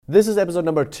This is episode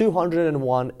number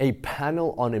 201, a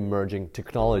panel on emerging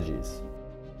technologies.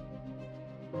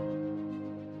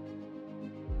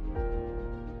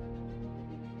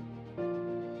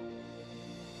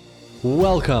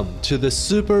 Welcome to the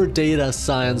Super Data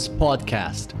Science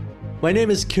Podcast. My name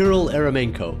is Kirill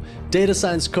Eremenko, data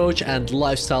science coach and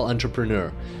lifestyle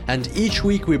entrepreneur. And each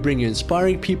week we bring you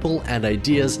inspiring people and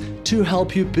ideas to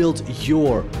help you build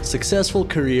your successful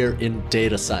career in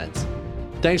data science.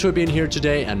 Thanks for being here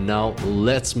today, and now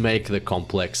let's make the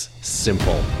complex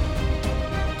simple.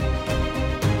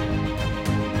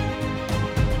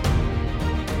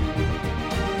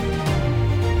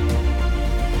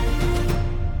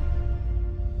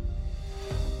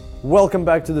 Welcome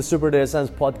back to the Super Data Science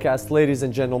Podcast, ladies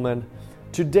and gentlemen.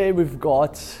 Today we've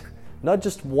got not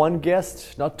just one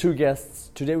guest, not two guests.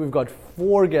 Today we've got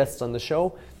four guests on the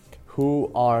show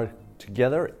who are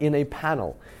together in a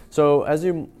panel. So as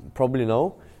you probably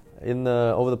know,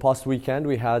 over the past weekend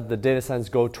we had the Data Science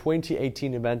Go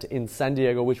 2018 event in San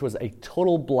Diego, which was a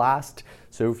total blast.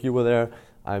 So if you were there,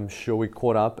 I'm sure we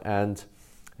caught up, and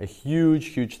a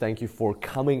huge thank you for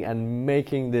coming and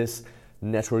making this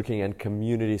networking and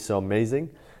community so amazing.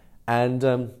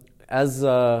 And as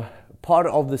part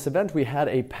of this event, we had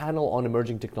a panel on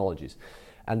emerging technologies.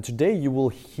 And today you will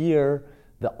hear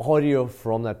the audio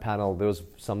from that panel. There was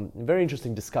some very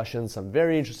interesting discussions, some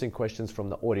very interesting questions from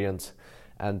the audience,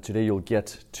 and today you'll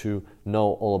get to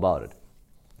know all about it.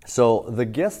 So the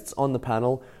guests on the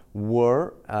panel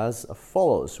were as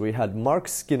follows. We had Mark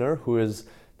Skinner, who is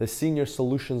the Senior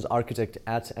Solutions Architect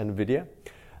at NVIDIA.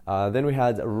 Then we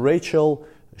had Rachel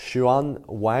Xuan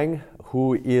Wang,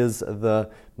 who is the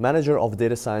Manager of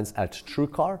Data Science at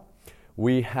TrueCar.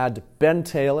 We had Ben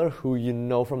Taylor, who you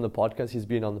know from the podcast. He's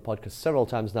been on the podcast several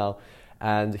times now,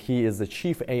 and he is the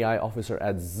Chief AI Officer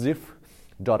at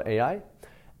Ziff.ai.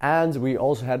 And we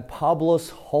also had Pablos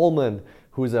Holman,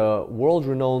 who is a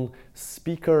world-renowned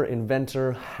speaker,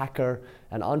 inventor, hacker,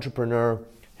 and entrepreneur.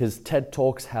 His TED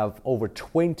Talks have over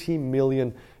 20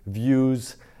 million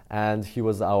views, and he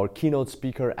was our keynote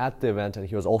speaker at the event, and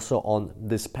he was also on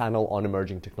this panel on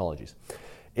emerging technologies.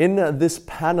 In this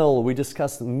panel, we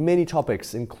discussed many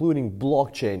topics, including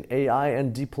blockchain, AI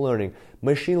and deep learning,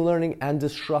 machine learning and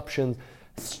disruption,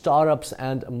 startups,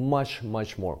 and much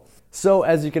more. So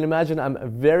as you can imagine, I'm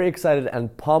very excited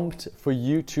and pumped for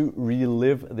you to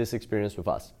relive this experience with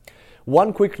us.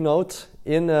 One quick note,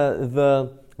 in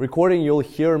the recording you'll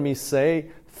hear me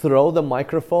say, throw the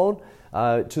microphone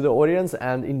to the audience,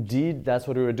 and indeed that's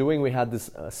what we were doing. We had this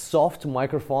soft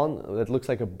microphone that looks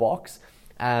like a box,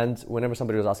 and whenever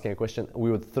somebody was asking a question,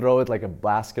 we would throw it like a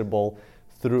basketball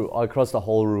across the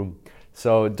whole room.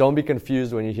 So don't be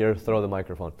confused when you hear throw the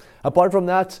microphone. Apart from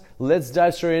that, let's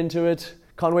dive straight into it.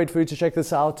 Can't wait for you to check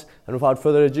this out. And without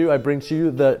further ado, I bring to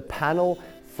you the panel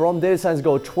from Data Science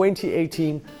Go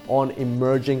 2018 on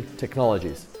emerging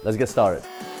technologies. Let's get started.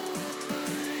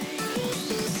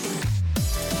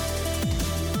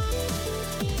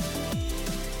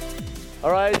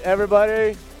 All right,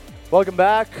 everybody, welcome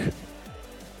back.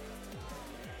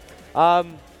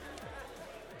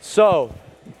 So,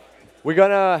 we're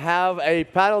gonna have a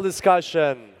panel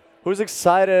discussion. Who's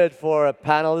excited for a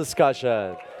panel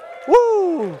discussion?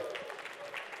 Woo!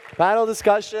 Panel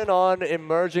discussion on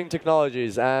emerging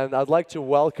technologies, and I'd like to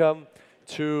welcome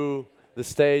to the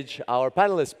stage our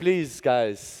panelists. Please,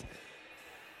 guys.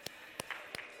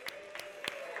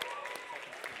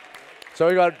 So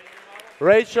we got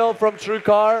Rachel from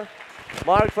TrueCar,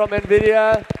 Mark from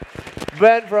NVIDIA,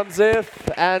 Ben from Ziff,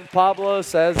 and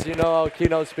Pablos, as you know, our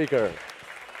keynote speaker.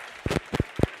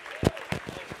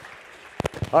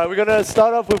 All right, we're gonna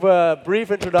start off with a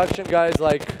brief introduction, guys,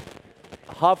 like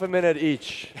half a minute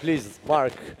each. Please,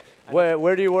 Mark,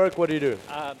 where do you work? What do you do?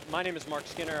 My name is Mark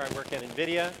Skinner. I work at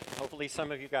NVIDIA. Hopefully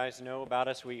some of you guys know about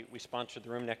us. We sponsor the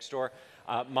room next door.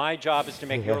 My job is to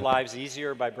make your lives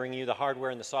easier by bringing you the hardware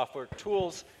and the software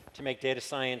tools to make data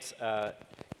science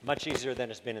much easier than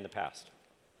it's been in the past.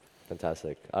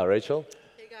 Fantastic. Rachel?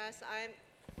 Hey guys,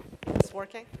 it's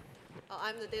working.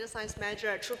 I'm the data science manager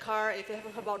at TrueCar. If you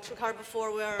haven't heard about TrueCar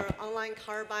before, we're an online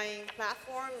car buying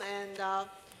platform, and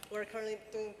we're currently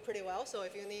doing pretty well. So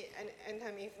if you need,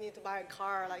 anytime if you need to buy a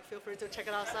car, feel free to check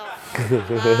it out.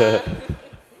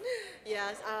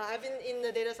 Yes, I've been in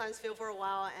the data science field for a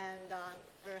while, and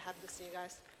very happy to see you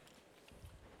guys.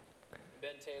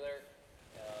 Ben Taylor,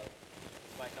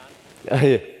 mic on?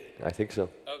 I think so.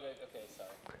 Okay, sorry.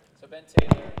 So Ben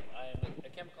Taylor, I'm a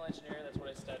chemical engineer. That's what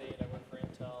I studied. I work for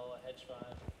Intel, a hedge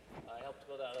fund. I helped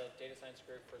build out a data science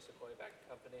group for a Sequoia-backed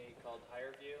company called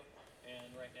HireVue.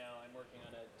 And right now I'm working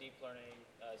on a deep learning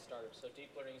startup. So deep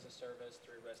learning is a service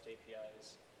through REST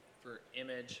APIs. for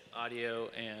image, audio,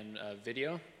 and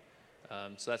video.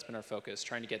 So that's been our focus,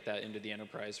 trying to get that into the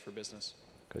enterprise for business.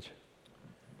 Gotcha.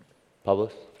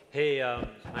 Pablos? Hey,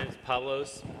 my name's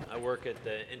Pavlos. I work at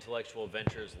the Intellectual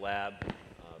Ventures Lab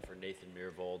for Nathan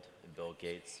Myhrvold and Bill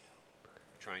Gates,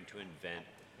 trying to invent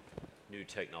new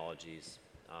technologies,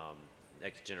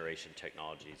 next generation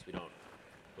technologies. We don't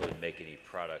really make any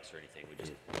products or anything, we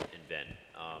just invent.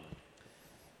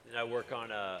 And I work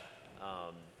on a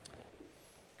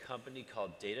company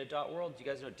called Data.World. Do you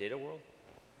guys know Data World?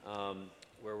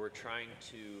 Where we're trying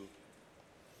to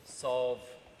solve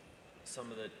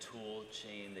some of the tool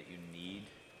chain that you need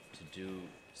to do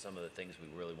some of the things we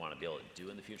really want to be able to do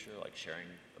in the future, like sharing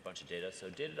a bunch of data. So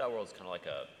Data.World is kind of like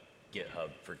a GitHub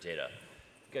for data.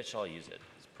 You guys should all use it.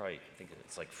 It's probably, I think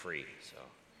it's like free, so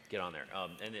get on there.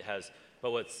 And it has,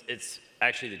 but it's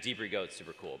actually the deeper you go, it's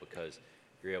super cool because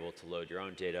you're able to load your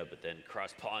own data, but then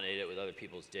cross-pollinate it with other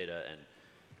people's data, and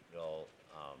it all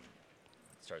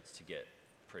starts to get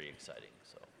pretty exciting.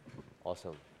 So.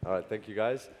 Awesome. All right, thank you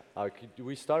guys. Do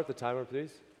we start the timer,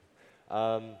 please?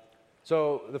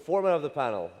 So the format of the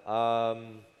panel.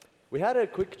 We had a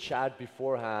quick chat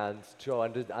beforehand to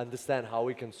understand how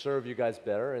we can serve you guys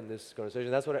better in this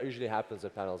conversation. That's what usually happens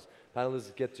at panels.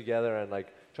 Panelists get together and like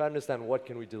try to understand what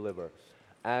can we deliver.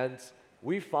 And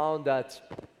we found that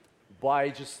by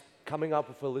just coming up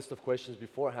with a list of questions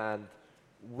beforehand,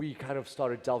 we kind of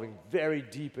started delving very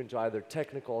deep into either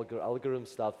technical algorithm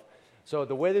stuff. So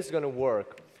the way this is going to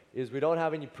work is we don't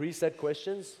have any preset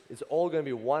questions. It's all going to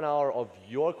be 1 hour of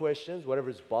your questions, whatever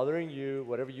is bothering you,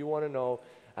 whatever you want to know.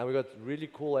 And we've got really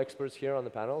cool experts here on the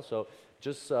panel. So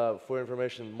just for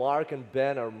information, Mark and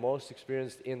Ben are most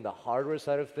experienced in the hardware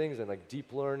side of things and like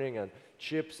deep learning and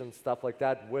chips and stuff like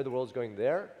that, where the world's going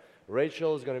there.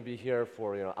 Rachel is going to be here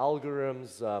for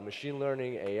algorithms, machine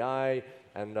learning, AI,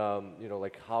 and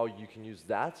like how you can use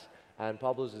that. And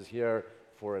Pablos is here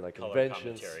for like Color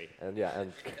inventions commentary.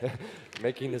 and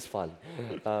making this fun.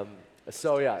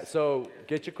 So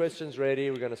get your questions ready.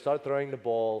 We're going to start throwing the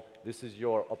ball. This is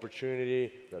your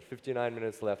opportunity. We've got 59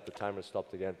 minutes left. The timer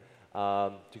stopped again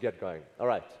to get going. All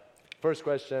right. First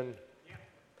question.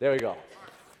 There we go.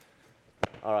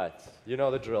 All right. You know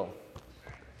the drill.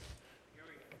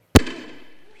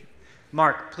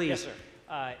 Mark, please. Yes,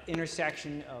 sir.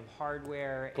 Intersection of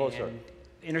hardware. Closer.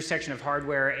 Intersection of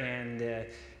hardware and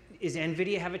is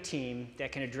NVIDIA have a team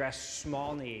that can address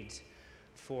small needs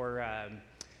for,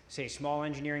 say, small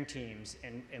engineering teams,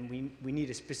 and we need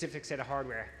a specific set of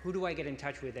hardware. Who do I get in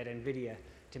touch with at NVIDIA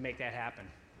to make that happen?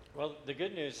 Well, the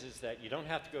good news is that you don't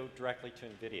have to go directly to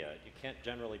NVIDIA. You can't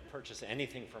generally purchase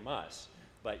anything from us,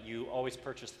 but you always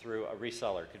purchase through a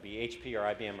reseller. It could be HP or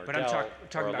IBM or But Dell I'm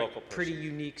talking or a about local pretty person.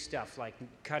 unique stuff, like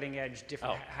cutting edge,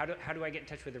 different. Oh. How do I get in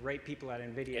touch with the right people at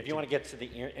NVIDIA? If you want to get to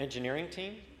the engineering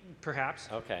team, Perhaps.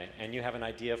 okay, and you have an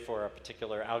idea for a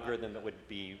particular algorithm that would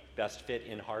be best fit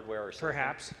in hardware or something?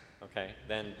 Perhaps. Okay,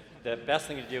 then the best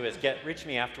thing to do is reach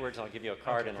me afterwards, and I'll give you a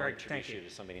card, Okay, and I'll very- introduce thank you you.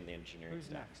 to somebody in the engineering Who's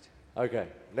staff. next? Okay.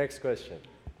 Next question.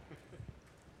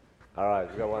 All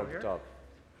right. We got one at the top.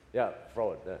 Yeah.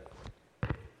 Throw it there.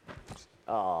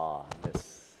 Ah,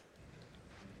 miss.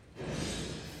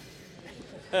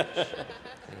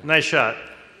 Nice shot.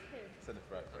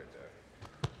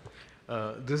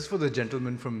 This is for the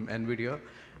gentleman from NVIDIA.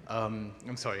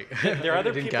 I'm sorry. There are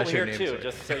other Didn't people catch your here name, too, sorry.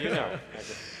 just so you know.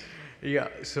 Yeah,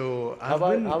 so How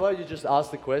I've been... about you just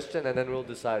ask the question and then we'll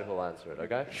decide who'll answer it,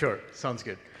 okay? Sure, sounds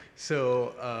good.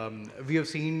 So we have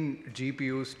seen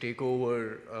GPUs take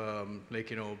over,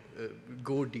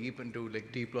 go deep into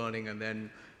like deep learning and then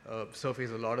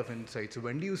surface a lot of insights. So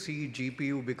when do you see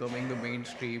GPU becoming the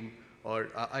mainstream? Or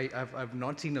I've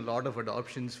not seen a lot of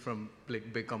adoptions from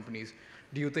like big companies.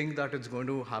 Do you think that it's going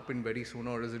to happen very soon,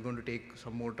 or is it going to take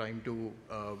some more time to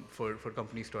for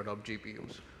companies to adopt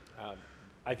GPUs?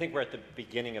 I think we're at the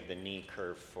beginning of the knee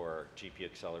curve for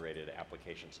GPU-accelerated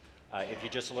applications. If you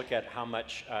just look at how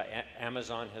much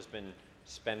Amazon has been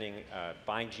spending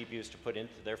buying GPUs to put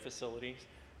into their facilities,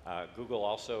 Google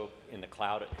also in the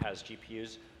cloud has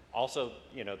GPUs. Also,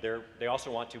 they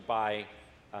also want to buy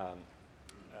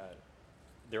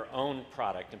their own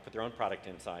product and put their own product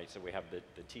inside. So we have the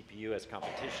TPU as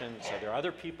competition. So there are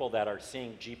other people that are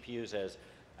seeing GPUs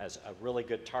as a really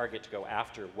good target to go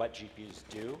after what GPUs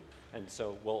do. And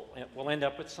so we'll end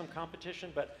up with some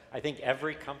competition, but I think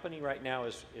every company right now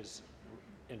is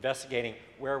investigating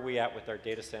where are we at with our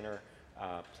data center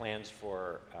plans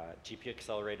for GPU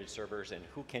accelerated servers and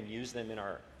who can use them in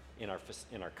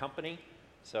our company.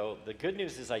 So the good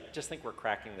news is I just think we're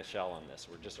cracking the shell on this.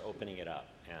 We're just opening it up,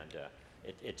 and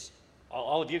it's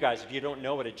all of you guys. If you don't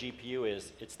know what a GPU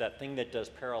is, it's that thing that does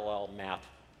parallel math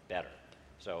better.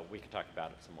 So we can talk about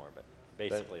it some more, but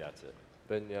basically that's it.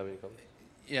 Ben, you have any comments?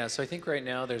 Yeah, so I think right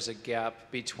now there's a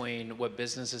gap between what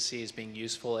businesses see as being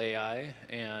useful AI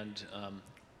and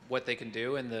what they can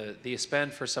do, and the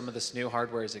spend for some of this new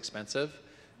hardware is expensive.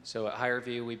 So at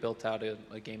HireVue, we built out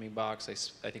a gaming box.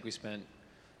 I think we spent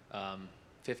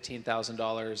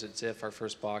 $15,000 at Ziff. Our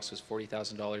first box was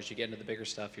 $40,000. You get into the bigger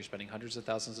stuff, you're spending hundreds of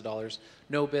thousands of dollars.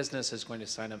 No business is going to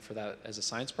sign up for that as a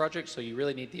science project, so you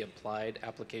really need the applied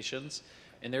applications.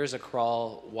 And there is a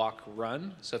crawl, walk,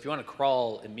 run. So if you want to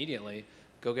crawl immediately,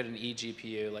 go get an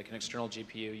eGPU, like an external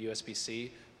GPU,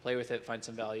 USB-C, play with it, find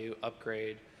some value,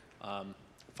 upgrade,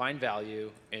 find value,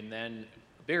 and then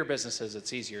bigger businesses,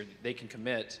 it's easier. They can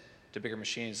commit to bigger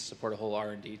machines to support a whole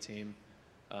R&D team.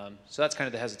 So that's kind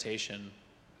of the hesitation.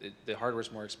 The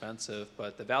hardware's more expensive,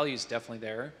 but the value is definitely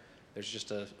there. There's just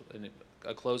a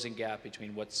closing gap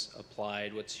between what's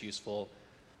applied, what's useful.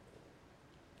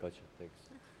 Gotcha, thanks.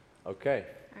 Okay.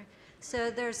 All right.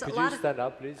 So there's Could a lot you of stand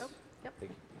up, please? Oh, yep.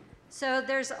 Thank you. So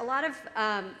there's a lot of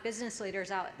business leaders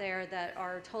out there that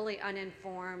are totally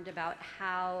uninformed about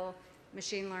how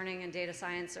machine learning and data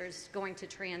science is going to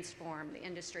transform the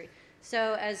industry.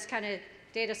 So as kind of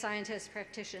data scientists,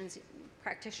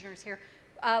 practitioners here,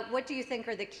 what do you think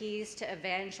are the keys to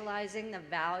evangelizing the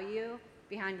value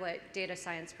behind what data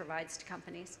science provides to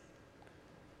companies?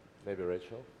 Maybe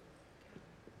Rachel?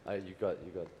 You got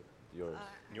yours.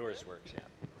 Yours works, yeah.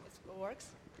 It works?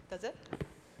 Does it?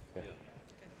 Yeah.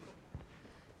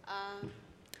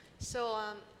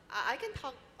 I can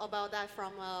talk about that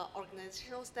from an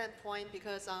organizational standpoint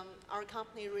because our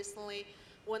company recently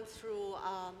went through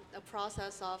a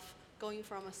process of going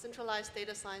from a centralized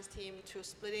data science team to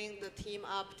splitting the team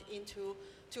up into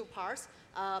two parts.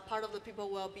 Part of the people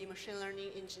will be machine learning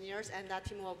engineers, and that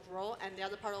team will grow, and the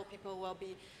other part of the people will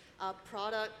be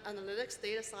product analytics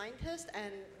data scientists,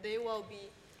 and they will be,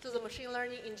 so the machine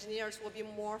learning engineers will be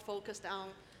more focused on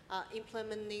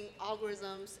implementing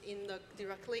algorithms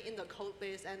directly in the code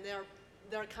base, and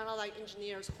they're kind of like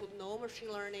engineers who know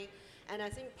machine learning. And I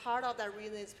think part of that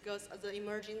reason is because the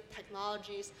emerging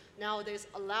technologies nowadays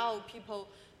allow people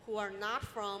who are not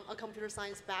from a computer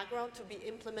science background to be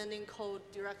implementing code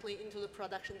directly into the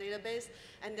production database,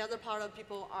 and the other part of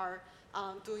people are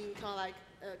doing kind of like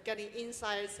getting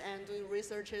insights and doing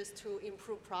researches to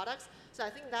improve products. So I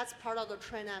think that's part of the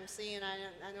trend I'm seeing.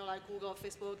 I know like Google,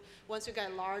 Facebook, once you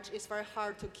get large, it's very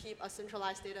hard to keep a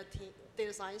centralized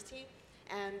data science team.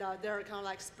 And they're kind of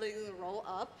like splitting the role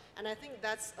up. And I think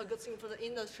that's a good thing for the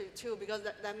industry too, because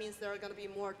that means there are going to be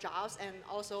more jobs, and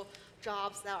also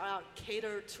jobs that are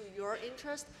catered to your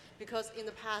interest. Because in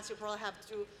the past, you probably have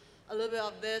to do a little bit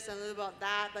of this and a little bit of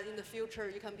that, but in the future,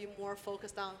 you can be more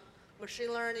focused on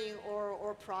machine learning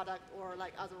or product or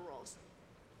like other roles.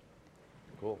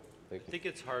 Cool, thank I you. think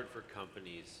it's hard for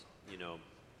companies,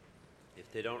 if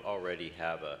they don't already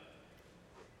have a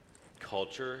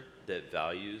culture that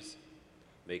values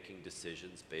making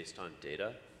decisions based on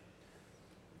data,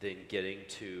 then getting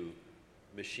to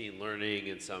machine learning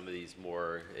and some of these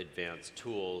more advanced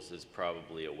tools is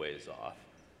probably a ways off.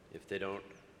 If they don't,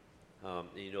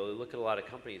 look at a lot of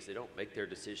companies, they don't make their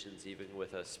decisions even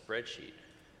with a spreadsheet.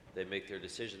 They make their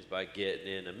decisions by getting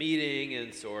in a meeting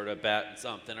and sort of batting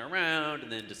something around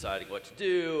and then deciding what to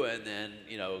do and then,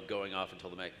 going off until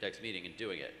the next meeting and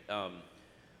doing it.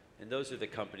 And those are the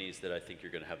companies that I think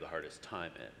you're going to have the hardest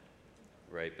time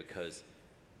in, right? Because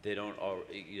they don't all,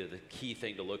 the key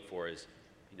thing to look for is,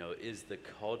 is the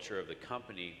culture of the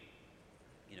company,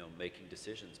 making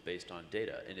decisions based on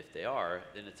data? And if they are,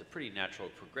 then it's a pretty natural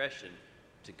progression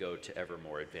to go to ever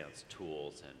more advanced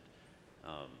tools and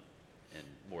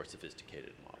more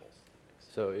sophisticated models.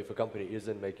 So if a company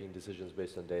isn't making decisions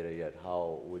based on data yet,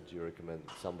 how would you recommend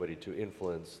somebody to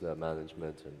influence the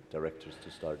management and directors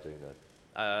to start doing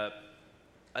that?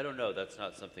 I don't know. That's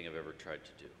not something I've ever tried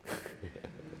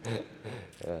to do.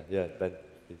 Yeah, Ben,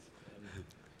 please.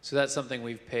 So that's something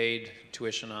we've paid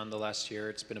tuition on the last year.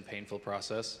 It's been a painful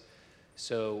process.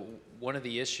 So one of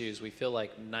the issues, we feel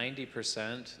like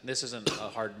 90%, this isn't a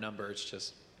hard number, it's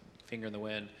just finger in the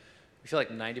wind. We feel like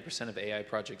 90% of AI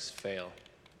projects fail.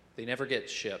 They never get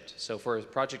shipped. So for a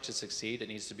project to succeed, it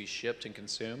needs to be shipped and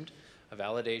consumed. A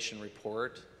validation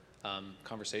report,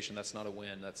 conversation, that's not a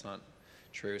win, that's not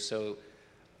true. So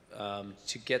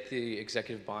to get the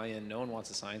executive buy-in, no one wants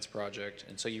a science project.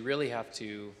 And so you really have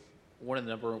to, one of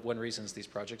the number one reasons these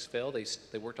projects fail,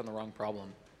 they worked on the wrong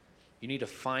problem. You need to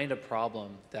find a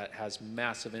problem that has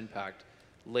massive impact.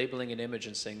 Labeling an image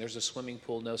and saying there's a swimming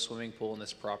pool, no swimming pool in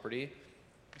this property.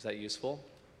 Is that useful?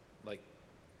 Like,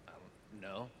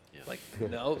 no. Yeah. Like,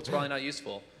 no, it's probably not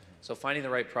useful. So finding the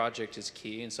right project is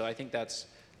key. And so I think that's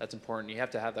That's important. You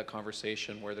have to have that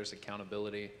conversation where there's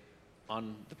accountability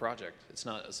on the project. It's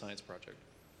not a science project.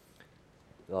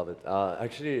 Love it.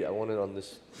 Actually, I wanted on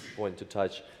this point to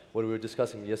touch what we were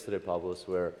discussing yesterday, Pavlos,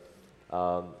 where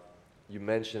you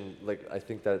mentioned, like, I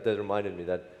think that reminded me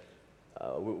that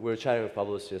we were chatting with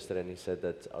Pavlos yesterday, and he said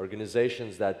that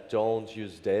organizations that don't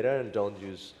use data and don't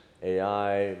use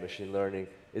AI, machine learning,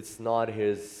 it's not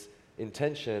his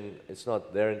intention, it's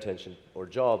not their intention or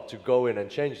job to go in and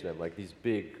change them, like these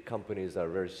big companies that are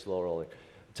very slow rolling.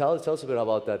 Tell us a bit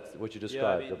about that, what you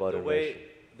described about innovation.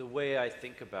 The way I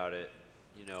think about it,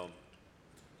 you know,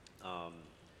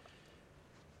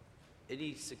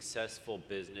 any successful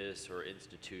business or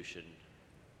institution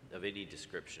of any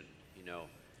description, you know,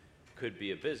 could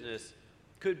be a business,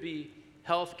 could be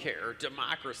healthcare,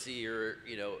 democracy, or,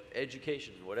 you know,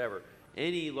 education, whatever.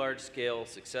 Any large-scale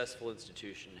successful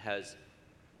institution has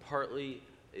partly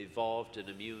evolved an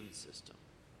immune system,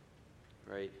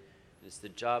 right? It's the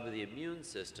job of the immune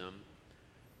system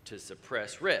to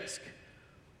suppress risk.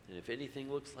 And if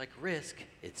anything looks like risk,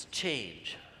 it's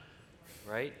change,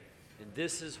 right? And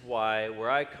this is why, where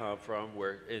I come from,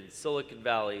 where in Silicon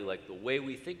Valley, like the way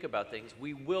we think about things,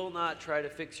 we will not try to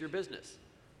fix your business.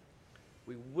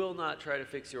 We will not try to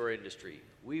fix your industry.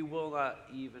 We will not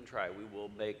even try. We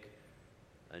will make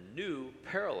a new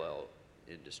parallel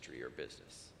industry or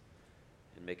business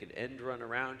and make an end run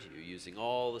around you using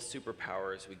all the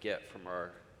superpowers we get from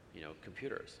our, you know,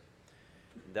 computers.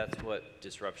 And that's what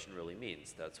disruption really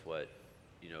means. That's what,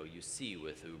 you know, you see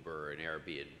with Uber and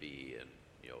Airbnb and,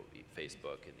 you know,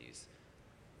 Facebook in these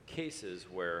cases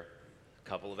where a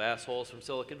couple of assholes from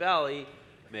Silicon Valley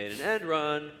made an end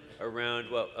run around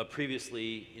a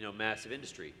previously, you know, massive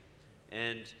industry.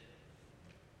 And,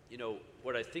 you know,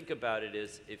 what I think about it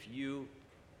is if you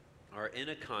are in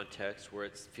a context where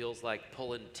it feels like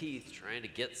pulling teeth, trying to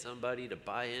get somebody to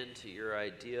buy into your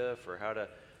idea for how to,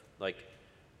 like,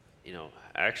 you know,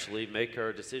 actually make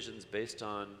our decisions based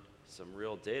on some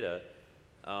real data,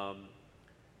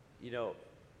 you know,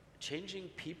 changing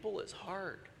people is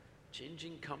hard.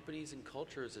 Changing companies and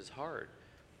cultures is hard.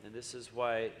 And this is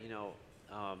why, you know,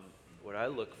 what I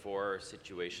look for are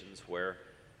situations where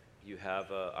you have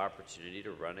an opportunity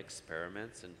to run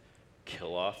experiments and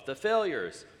kill off the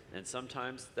failures. And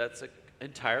sometimes that's an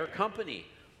entire company.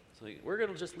 So we're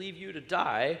going to just leave you to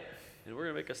die, and we're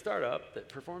going to make a startup that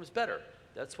performs better.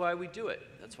 That's why we do it.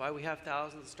 That's why we have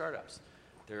thousands of startups.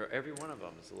 Every one of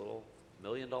them is a little $1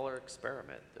 million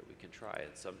experiment that we can try,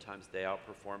 and sometimes they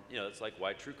outperform. You know, it's like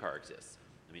why TrueCar exists.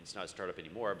 I mean, it's not a startup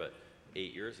anymore, but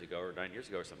 8 years ago or 9 years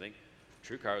ago or something,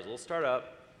 TrueCar was a little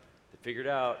startup that figured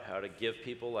out how to give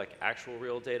people like actual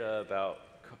real data about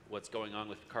what's going on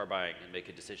with car buying and make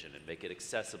a decision and make it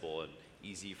accessible and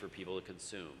easy for people to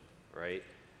consume, right?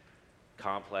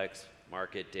 Complex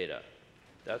market data.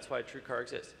 That's why TrueCar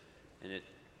exists. And it,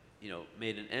 you know,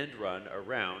 made an end run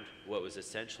around what was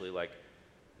essentially like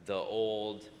the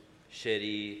old,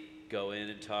 shitty, go in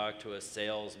and talk to a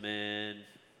salesman,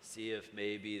 see if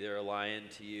maybe they're lying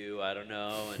to you, I don't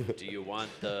know, and do you want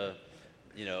the,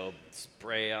 you know,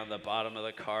 spray on the bottom of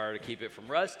the car to keep it from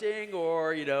rusting,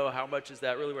 or, you know, how much is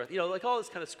that really worth? You know, like all this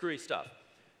kind of screwy stuff.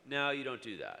 Now you don't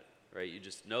do that, right? You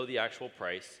just know the actual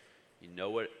price, you know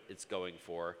what it's going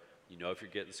for, you know if you're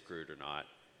getting screwed or not.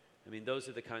 I mean, those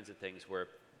are the kinds of things where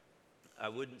I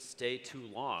wouldn't stay too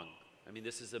long. I mean,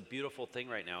 this is a beautiful thing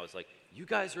right now. It's like, you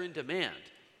guys are in demand.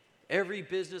 Every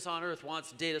business on earth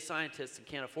wants data scientists and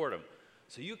can't afford them.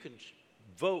 So you can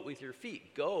vote with your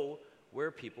feet. Go where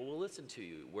people will listen to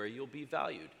you, where you'll be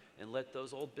valued, and let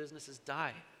those old businesses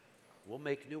die. We'll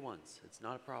make new ones. It's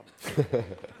not a problem.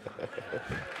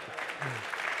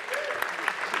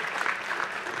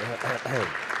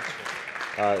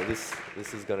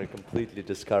 This is going to completely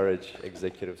discourage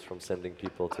executives from sending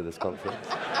people to this conference.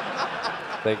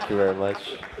 Thank you very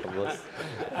much.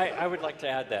 I would like to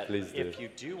add that Please do. if you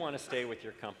do want to stay with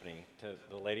your company, to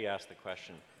the lady asked the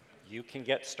question, you can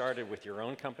get started with your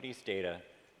own company's data.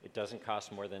 It doesn't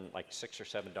cost more than like $6 or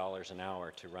 $7 an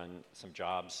hour to run some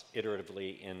jobs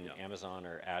iteratively in Amazon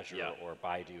or Azure or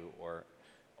Baidu or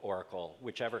Oracle,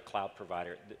 whichever cloud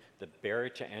provider. The barrier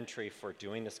to entry for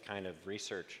doing this kind of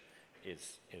research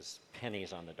is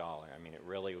pennies on the dollar. I mean, it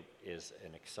really is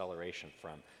an acceleration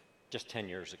from just 10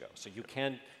 years ago. So you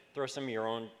can throw some of your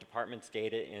own department's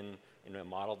data in a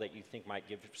model that you think might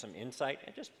give some insight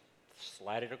and just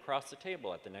slide it across the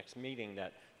table at the next meeting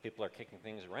that people are kicking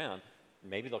things around.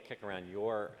 Maybe they'll kick around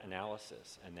your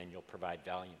analysis, and then you'll provide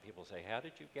value. People say, how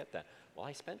did you get that? Well,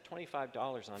 I spent $25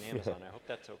 on Amazon. I hope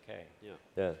that's okay.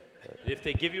 Yeah. If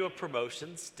they give you a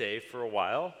promotion, stay for a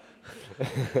while.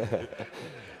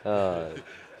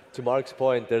 to Mark's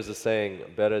point, there's a saying: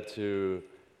 better to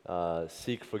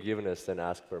seek forgiveness than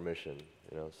ask permission.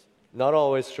 You know, not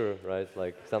always true, right?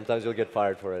 Like sometimes you'll get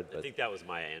fired for it, I but think that was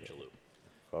Maya Angelou.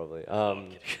 probably. No, I'm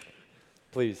kidding.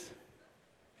 Please.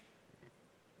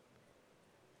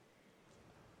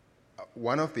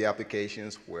 One of the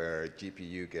applications where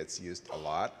GPU gets used a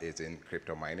lot is in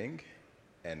crypto mining.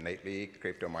 And lately,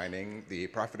 crypto mining, the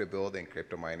profitability in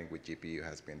crypto mining with GPU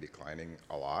has been declining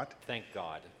a lot. Thank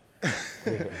God.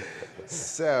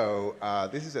 So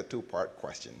this is a two-part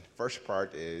question. First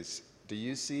part is, do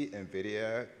you see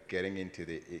NVIDIA getting into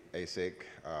the ASIC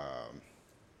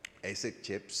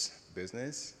chips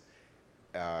business,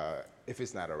 if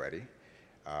it's not already?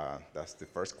 That's the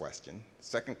first question.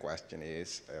 Second question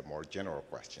is a more general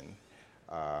question.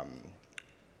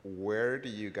 Where do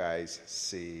you guys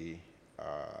see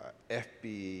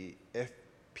FPGAs,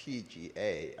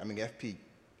 FPGAs,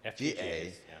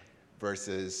 yeah.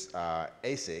 versus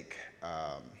ASIC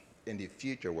in the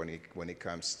future when it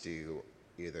comes to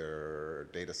either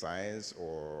data science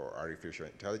or artificial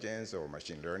intelligence or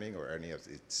machine learning or any of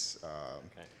its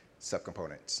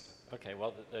subcomponents? Okay,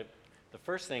 well, the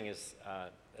first thing is,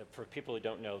 for people who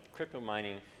don't know, crypto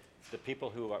mining, the people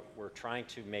who were trying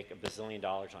to make $1 bazillion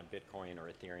on Bitcoin or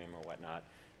Ethereum or whatnot,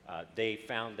 they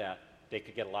found that they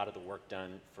could get a lot of the work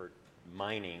done for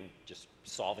mining, just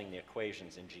solving the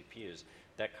equations in GPUs.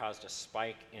 That caused a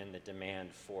spike in the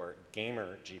demand for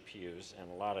gamer GPUs,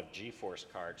 and a lot of GeForce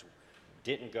cards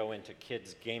didn't go into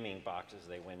kids' gaming boxes.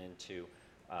 They went into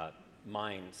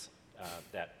mines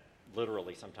that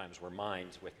literally sometimes were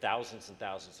mines with thousands and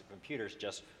thousands of computers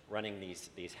just running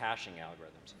these hashing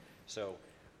algorithms. So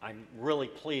I'm really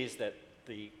pleased that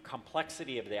the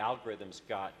complexity of the algorithms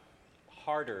got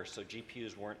harder, so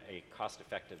GPUs weren't a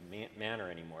cost-effective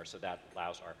manner anymore. So that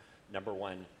allows our number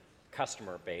one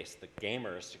customer base, the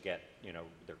gamers, to get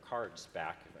their cards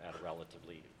back at a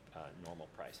relatively normal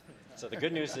price. So the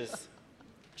good news is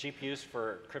GPUs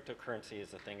for cryptocurrency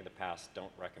is a thing of the past.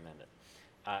 Don't recommend it.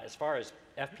 As far as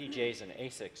FPGAs and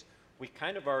ASICs, we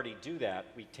kind of already do that.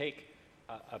 We take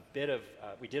a bit of,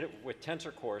 we did it with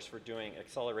tensor cores for doing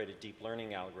accelerated deep learning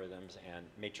algorithms and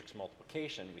matrix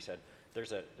multiplication. We said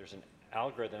there's an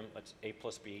algorithm, let's A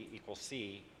plus B equals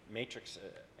C, matrix,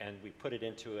 and we put it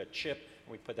into a chip,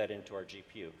 and we put that into our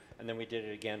GPU. And then we did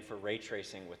it again for ray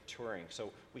tracing with Turing.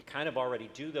 So we kind of already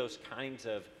do those kinds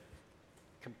of,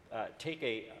 take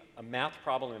a math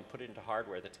problem and put it into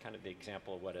hardware. That's kind of the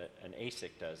example of what an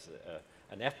ASIC does.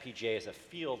 An FPGA is a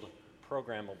field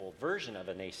programmable version of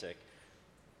an ASIC,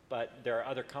 but there are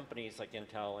other companies like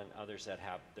Intel and others that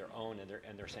have their own,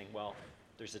 and they're saying, well,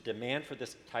 there's a demand for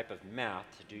this type of math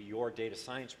to do your data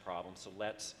science problem, so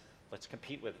let's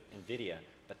compete with NVIDIA.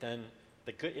 But then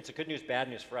it's a good news, bad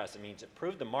news for us. It means it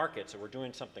proved the market, so we're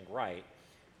doing something right.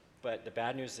 But the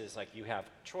bad news is, like, you have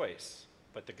choice.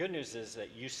 But the good news is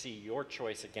that you see your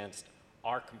choice against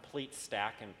our complete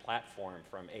stack and platform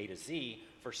from A to Z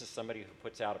versus somebody who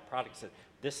puts out a product that says,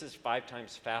 this is 5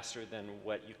 times faster than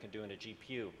what you can do in a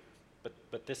GPU.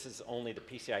 But this is only the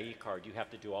PCIe card. You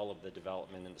have to do all of the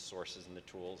development and the sources and the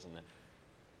tools, and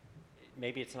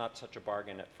maybe it's not such a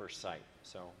bargain at first sight.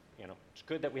 So, it's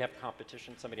good that we have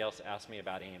competition. Somebody else asked me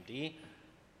about AMD.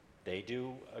 They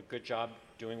do a good job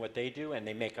doing what they do, and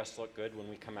they make us look good when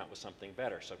we come out with something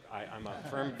better. So I'm a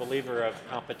firm believer of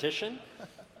competition.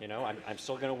 I'm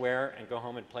still going to wear and go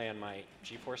home and play on my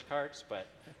GeForce cards, but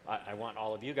I want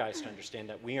all of you guys to understand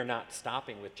that we are not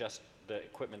stopping with just the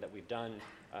equipment that we've done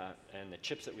and the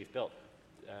chips that we've built.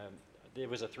 There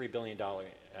was a $3 billion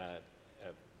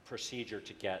procedure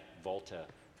to get Volta,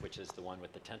 which is the one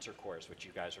with the tensor cores, which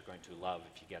you guys are going to love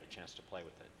if you get a chance to play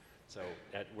with it. So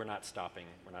we're not stopping.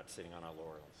 We're not sitting on our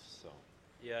laurels. So.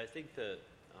 Yeah, I think that,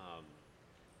 I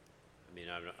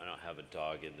don't have a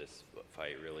dog in this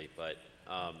fight really, but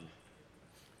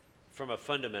from a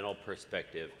fundamental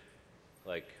perspective,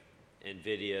 like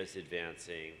NVIDIA is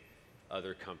advancing,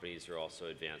 other companies are also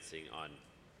advancing on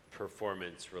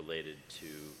performance related to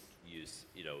use,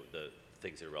 the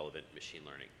things that are relevant in machine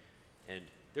learning. And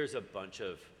there's a bunch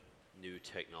of new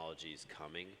technologies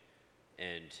coming,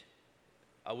 and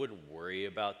I wouldn't worry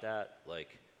about that.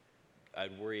 Like,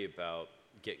 I'd worry about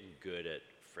getting good at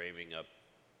framing up,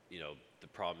 the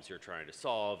problems you're trying to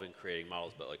solve and creating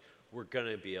models. But we're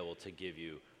gonna be able to give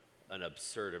you an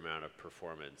absurd amount of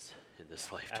performance in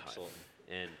this lifetime. Absolutely.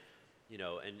 And,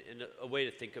 and a way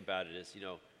to think about it is,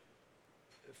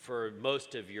 for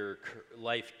most of your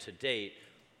life to date,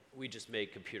 we just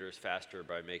made computers faster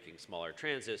by making smaller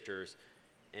transistors,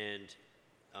 and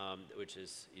which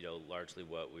is largely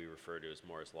what we refer to as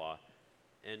Moore's law.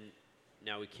 And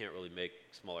now we can't really make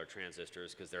smaller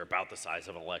transistors because they're about the size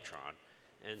of an electron.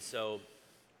 And so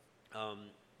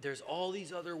there's all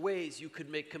these other ways you could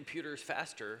make computers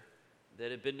faster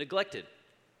that have been neglected,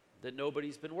 that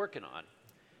nobody's been working on.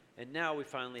 And now we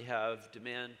finally have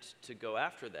demand to go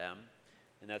after them,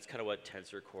 and that's kind of what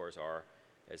tensor cores are,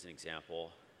 as an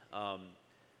example.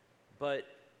 But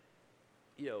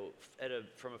you know,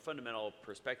 from a fundamental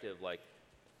perspective, like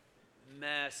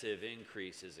massive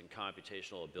increases in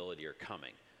computational ability are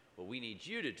coming. What we need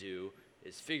you to do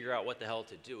is figure out what the hell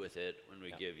to do with it when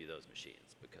we give you those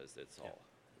machines, because it's all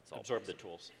Absorb the possible.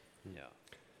 tools. Yeah.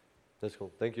 That's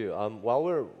cool. Thank you. While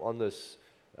we're on this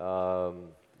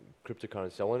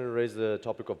cryptocurrency, I want to raise the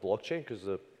topic of blockchain, because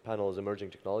the panel is emerging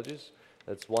technologies.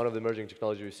 That's one of the emerging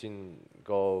technologies we've seen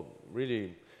go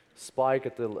really spike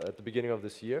at the beginning of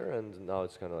this year, and now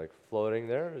it's kind of like floating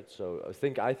there. So I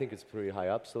think it's pretty high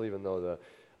up still, even though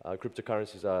the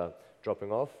cryptocurrencies are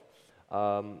dropping off.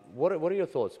 What are your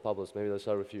thoughts, Pablos? Maybe let's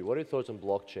start with you. What are your thoughts on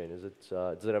blockchain?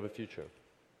 Does it have a future?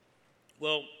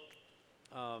 Well,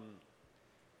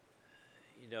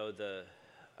 you know,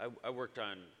 I worked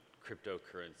on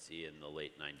cryptocurrency in the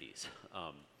late 90s.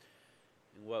 And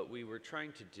what we were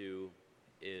trying to do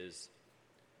is,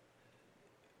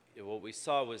 what we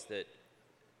saw was that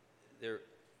there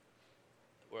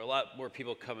were a lot more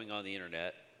people coming on the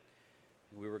internet.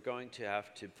 We were going to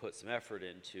have to put some effort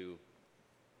into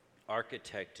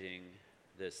architecting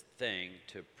this thing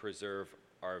to preserve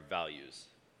our values.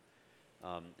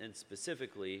 And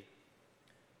specifically,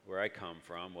 where I come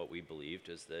from, what we believed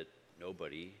is that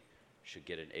nobody should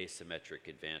get an asymmetric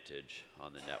advantage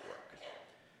on the network.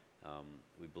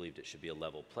 We believed it should be a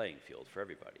level playing field for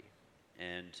everybody.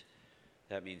 And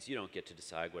that means you don't get to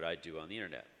decide what I do on the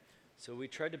internet. So we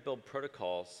tried to build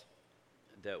protocols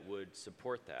that would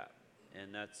support that.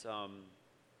 And that's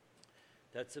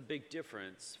a big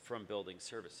difference from building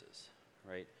services,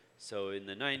 right? So in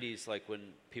the 90s, like when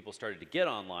people started to get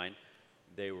online,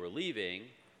 they were leaving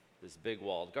this big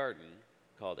walled garden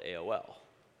called AOL,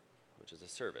 which is a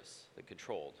service that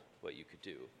controlled what you could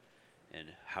do and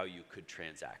how you could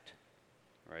transact,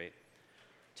 right?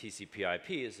 TCP/IP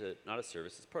is not a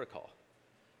service, it's a protocol.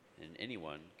 And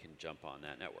anyone can jump on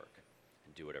that network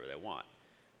and do whatever they want.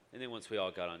 And then once we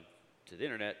all got on to the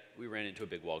internet, we ran into a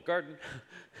big walled garden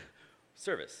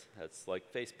service. That's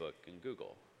like Facebook and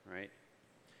Google, right?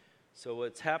 So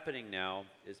what's happening now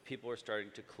is people are starting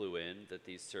to clue in that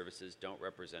these services don't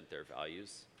represent their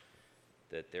values,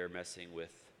 that they're messing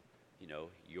with, you know,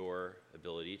 your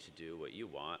ability to do what you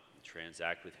want,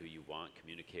 transact with who you want,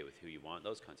 communicate with who you want,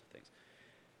 those kinds of things.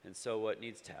 And so what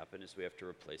needs to happen is we have to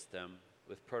replace them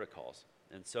with protocols.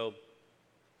 And so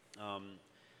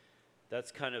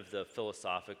that's kind of the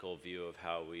philosophical view of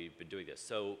how we've been doing this.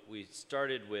 So we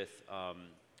started with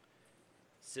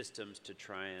systems to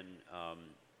try and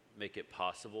make it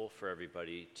possible for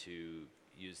everybody to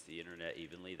use the internet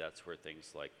evenly. That's where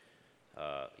things like,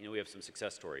 you know, we have some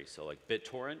success stories. So like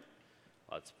BitTorrent,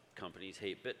 lots of companies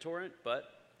hate BitTorrent, but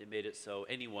it made it so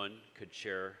anyone could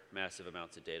share massive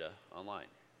amounts of data online,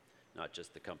 not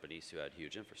just the companies who had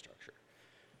huge infrastructure.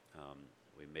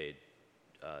 We made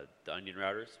the Onion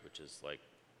routers, which is like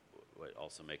what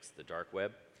also makes the dark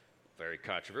web very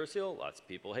controversial. Lots of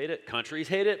people hate it. Countries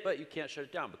hate it, but you can't shut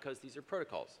it down because these are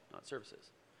protocols, not services.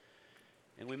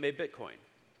 And we made Bitcoin,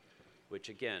 which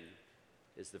again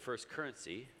is the first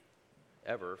currency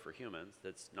ever for humans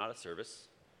that's not a service,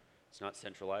 it's not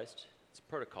centralized, it's a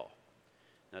protocol.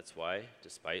 That's why,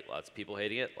 despite lots of people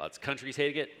hating it, lots of countries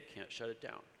hating it, you can't shut it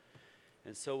down.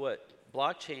 And so what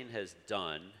blockchain has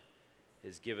done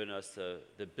is given us the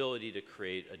ability to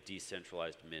create a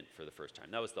decentralized mint for the first time.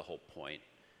 That was the whole point.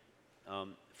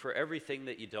 For everything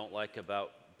that you don't like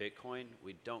about Bitcoin,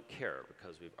 we don't care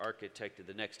because we've architected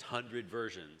the next 100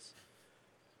 versions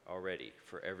already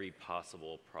for every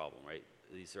possible problem, right?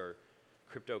 These are,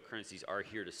 cryptocurrencies are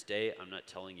here to stay. I'm not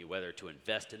telling you whether to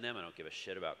invest in them. I don't give a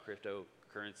shit about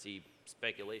cryptocurrency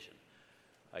speculation.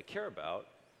 I care about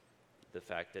the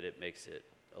fact that it makes it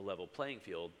a level playing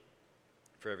field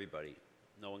for everybody.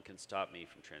 No one can stop me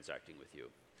from transacting with you.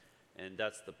 And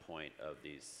that's the point of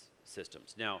these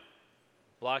systems. Now,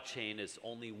 blockchain is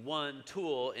only one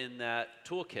tool in that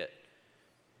toolkit.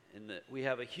 We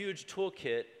have a huge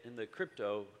toolkit in the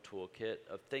crypto toolkit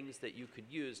of things that you could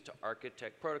use to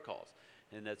architect protocols.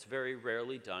 And that's very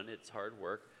rarely done. It's hard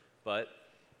work, but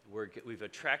we've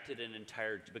attracted an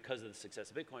entire, because of the success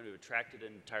of Bitcoin, we've attracted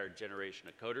an entire generation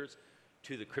of coders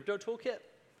to the crypto toolkit.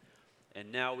 And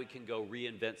now we can go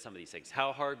reinvent some of these things.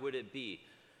 How hard would it be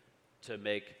to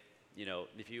make, you know,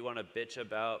 if you want to bitch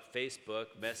about Facebook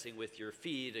messing with your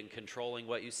feed and controlling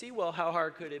what you see, well, how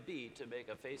hard could it be to make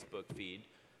a Facebook feed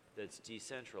that's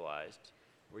decentralized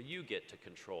where you get to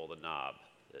control the knob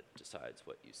that decides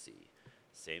what you see.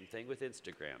 Same thing with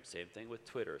Instagram, same thing with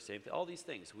Twitter, all these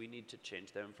things. We need to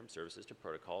change them from services to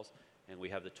protocols, and we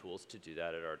have the tools to do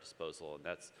that at our disposal.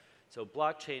 And so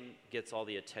blockchain gets all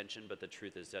the attention, but the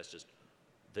truth is that's just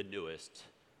the newest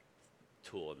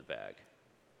tool in the bag.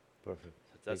 Perfect.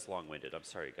 That's long-winded. I'm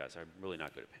sorry, guys. I'm really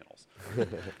not good at panels.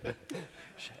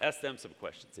 Ask them some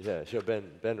questions. Yeah, sure.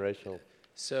 Ben, Rachel.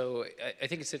 So I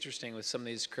think it's interesting with some of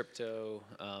these crypto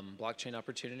blockchain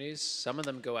opportunities. Some of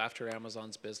them go after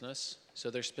Amazon's business.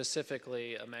 So there's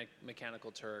specifically a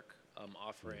Mechanical Turk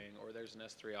offering, or there's an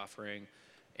S3 offering.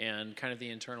 And kind of the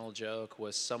internal joke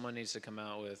was someone needs to come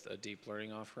out with a deep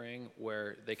learning offering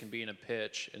where they can be in a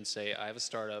pitch and say, I have a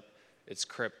startup, it's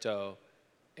crypto,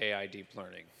 AI deep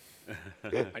learning.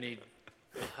 I need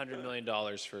 $100 million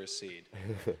for a seed.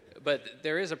 But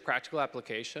there is a practical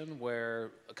application where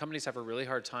companies have a really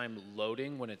hard time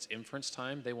loading when it's inference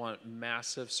time. They want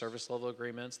massive service level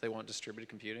agreements. They want distributed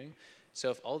computing.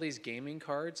 So if all these gaming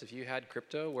cards, if you had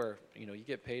crypto where you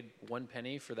get paid 1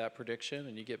 penny for that prediction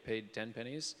and you get paid 10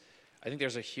 pennies, I think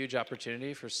there's a huge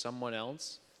opportunity for someone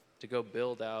else to go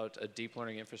build out a deep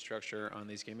learning infrastructure on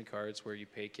these gaming cards where you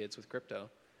pay kids with crypto.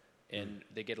 And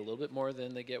they get a little bit more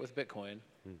than they get with Bitcoin,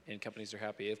 and companies are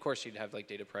happy. Of course, you'd have like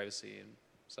data privacy and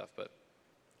stuff, but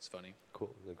it's funny.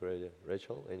 Cool, great idea.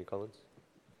 Rachel, any comments?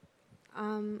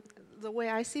 The way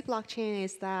I see blockchain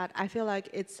is that I feel like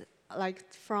it's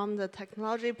like from the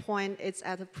technology point, it's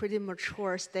at a pretty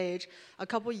mature stage. A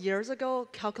couple years ago,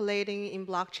 calculating in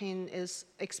blockchain is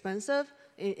expensive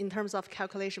in terms of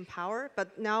calculation power,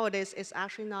 but nowadays it's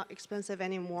actually not expensive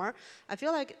anymore. I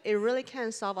feel like it really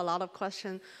can solve a lot of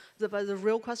questions, but the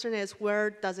real question is where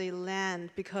does it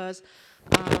land? Because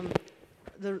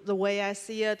the way I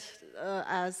see it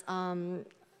as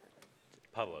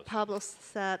Pablo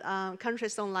said,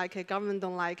 countries don't like it, government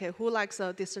don't like it. Who likes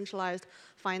a decentralized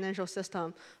financial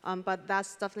system? But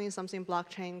that's definitely something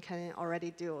blockchain can already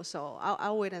do. So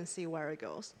I'll wait and see where it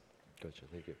goes. Gotcha,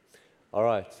 thank you. All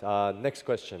right, next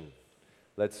question.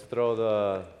 Let's throw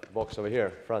the box over here,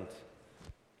 front.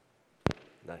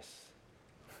 Nice.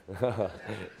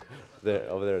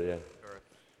 Over there,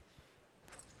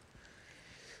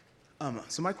 yeah.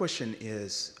 So my question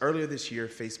is, earlier this year,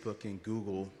 Facebook and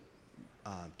Google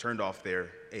turned off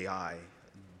their AI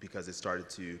because it started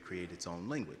to create its own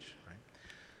language, right?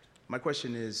 My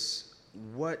question is,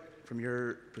 from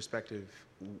your perspective,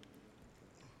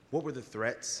 what were the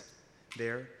threats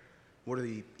there? What are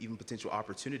the even potential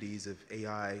opportunities of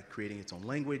AI creating its own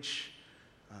language?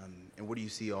 And where do you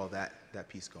see all that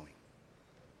piece going?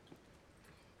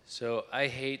 So I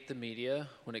hate the media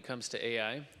when it comes to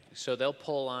AI. So they'll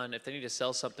pull on, if they need to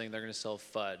sell something, they're going to sell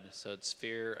FUD. So it's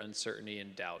fear, uncertainty,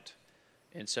 and doubt.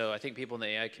 And so I think people in the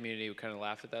AI community would kind of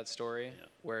laugh at that story,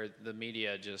 where the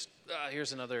media just,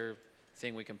 here's another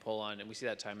thing we can pull on. And we see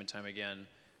that time and time again.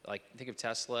 Like, think of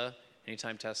Tesla.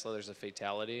 Anytime Tesla, there's a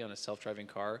fatality on a self-driving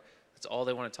car, that's all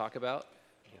they want to talk about.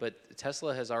 Yeah. But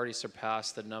Tesla has already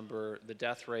surpassed the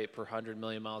death rate per 100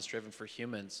 million miles driven for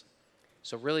humans.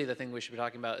 So really the thing we should be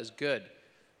talking about is good.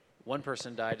 One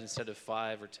person died instead of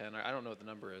 5 or 10. I don't know what the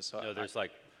number is. So no, there's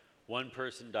like one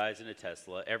person dies in a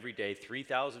Tesla. Every day,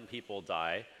 3,000 people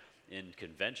die in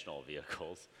conventional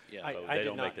vehicles. Yeah. I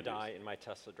did not die in my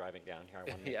Tesla driving down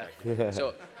here. Yeah.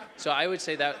 So I would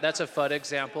say that's a FUD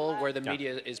example where the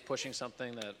media is pushing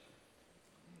something that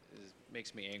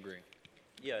makes me angry.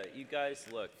 Yeah, you guys,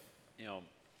 look,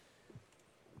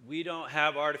 we don't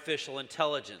have artificial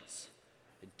intelligence.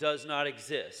 It does not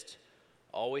exist.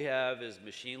 All we have is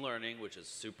machine learning, which is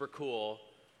super cool,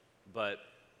 but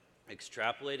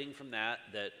extrapolating from that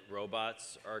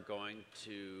robots are going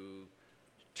to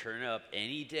turn up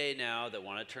any day now that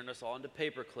want to turn us all into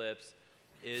paper clips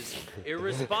is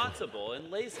irresponsible and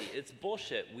lazy. It's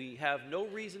bullshit. We have no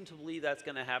reason to believe that's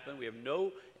going to happen. We have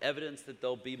no evidence that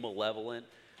they'll be malevolent,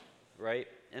 right?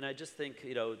 And I just think,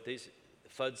 these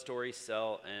FUD stories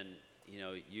sell, and,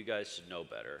 you guys should know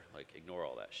better. Like, ignore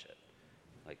all that shit.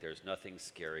 Like, there's nothing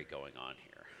scary going on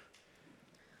here.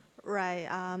 Right.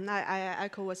 I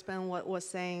echo what Ben was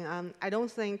saying. I don't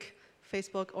think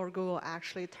Facebook or Google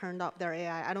actually turned up their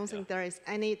AI. I don't think there is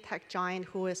any tech giant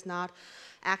who is not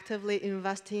actively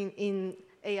investing in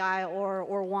AI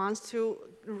or wants to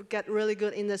get really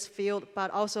good in this field,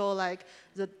 but also like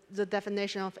the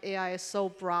definition of AI is so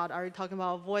broad. Are you talking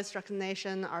about voice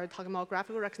recognition? Are you talking about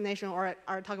graphical recognition? Or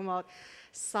are you talking about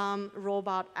some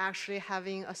robot actually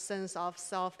having a sense of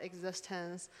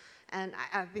self-existence? And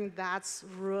I think that's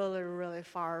really, really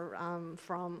far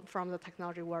from the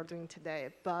technology we're doing today.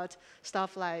 But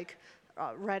stuff like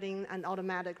writing an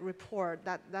automatic report,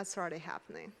 that's already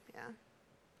happening, yeah.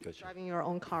 Gotcha. driving your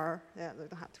own car. Yeah, they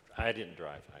don't have to. I didn't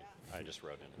drive. I just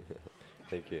rode in.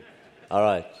 Thank you. All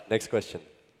right, next question.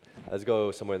 Let's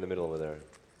go somewhere in the middle over there.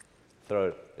 Throw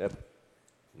it. Yep.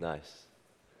 Nice.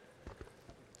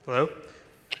 Hello.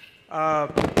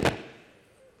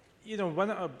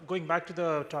 Going back to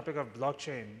the topic of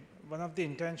blockchain, one of the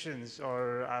intentions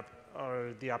or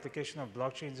the application of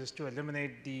blockchains is to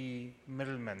eliminate the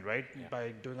middlemen, right? Yeah.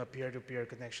 By doing a peer-to-peer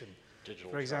connection.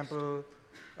 Digital For example,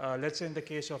 let's say in the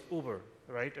case of Uber,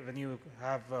 right? When you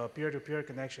have a peer-to-peer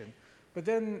connection, but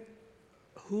then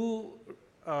who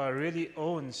really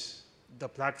owns the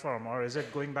platform, or is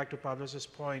it, going back to Pablo's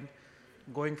point,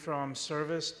 going from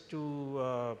service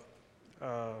to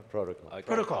Protocol.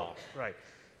 protocol, right?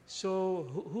 So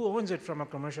who owns it from a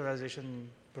commercialization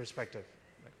perspective?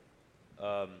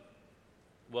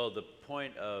 Well, the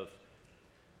point of,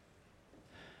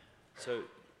 so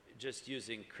just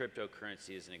using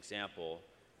cryptocurrency as an example,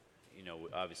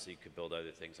 obviously you could build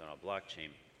other things on a blockchain.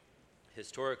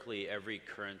 Historically, every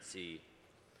currency,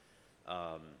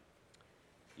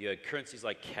 you had currencies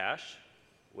like cash,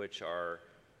 which are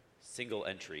single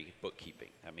entry bookkeeping.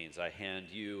 That means I hand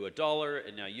you $1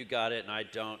 and now you got it and I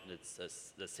don't, and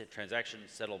the transaction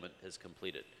settlement is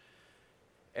completed.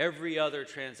 Every other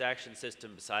transaction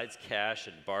system besides cash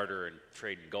and barter and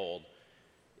trade in gold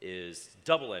is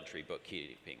double entry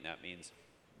bookkeeping. That means,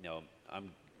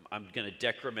 I'm going to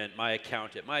decrement my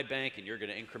account at my bank and you're going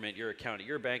to increment your account at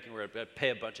your bank, and we're going to pay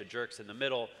a bunch of jerks in the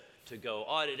middle to go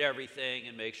audit everything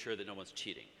and make sure that no one's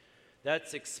cheating.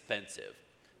 That's expensive.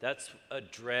 That's a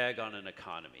drag on an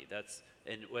economy.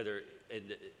 And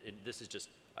this is just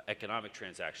economic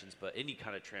transactions, but any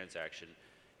kind of transaction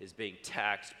is being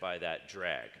taxed by that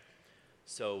drag.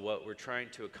 So what we're trying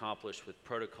to accomplish with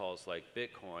protocols like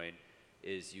Bitcoin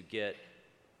is you get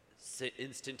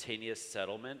instantaneous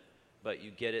settlement, but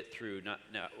you get it through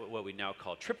what we now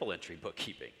call triple entry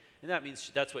bookkeeping. And that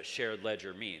means that's what shared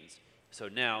ledger means. So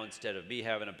now, instead of me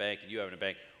having a bank and you having a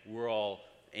bank, we're all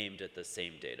aimed at the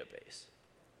same database,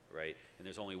 right? And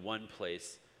there's only one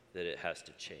place that it has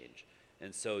to change.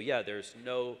 And so, yeah, there's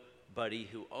nobody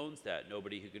who owns that,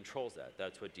 nobody who controls that.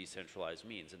 That's what decentralized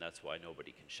means, and that's why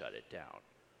nobody can shut it down.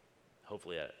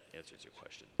 Hopefully that answers your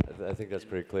question. I think that's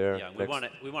pretty clear. Yeah, we want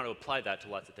to apply that to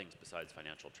lots of things besides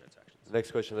financial transactions.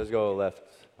 Next question, let's go left.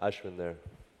 Ashwin there.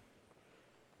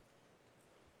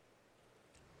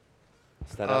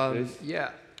 Stand up, please.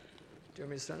 Yeah. Do you want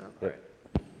me to stand up? Yep.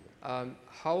 All right.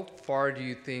 How far do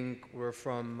you think we're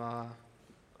from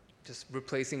just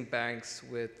replacing banks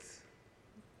with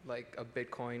like a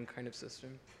Bitcoin kind of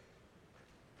system?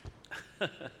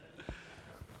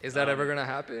 Is that ever going to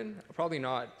happen? Probably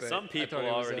not. But some people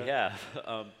already have.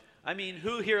 I mean,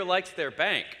 who here likes their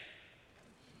bank?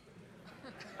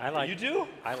 You do?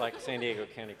 I like San Diego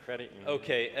County Credit Union.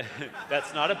 Okay,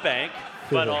 that's not a bank,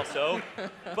 but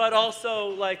also,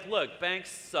 like, look, banks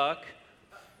suck,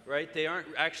 right? They aren't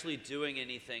actually doing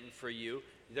anything for you.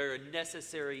 They're a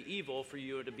necessary evil for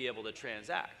you to be able to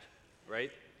transact, right?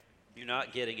 You're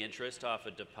not getting interest off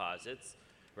of deposits,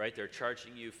 right? They're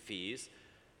charging you fees.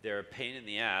 They're a pain in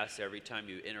the ass every time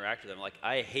you interact with them. Like,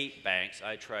 I hate banks.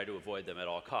 I try to avoid them at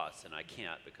all costs, and I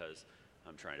can't because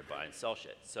I'm trying to buy and sell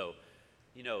shit. So,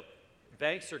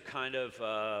 banks are kind of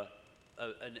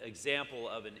an example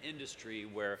of an industry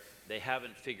where they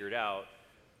haven't figured out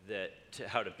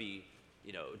how to be,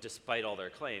 despite all their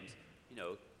claims,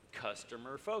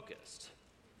 customer focused,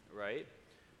 right?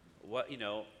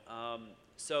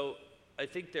 So I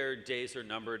think their days are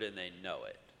numbered and they know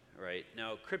it, right?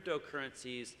 Now,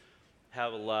 cryptocurrencies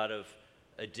have a lot of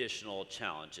additional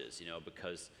challenges,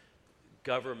 because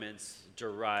governments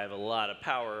derive a lot of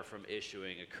power from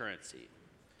issuing a currency.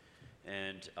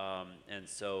 And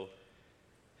so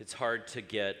it's hard to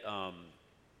get a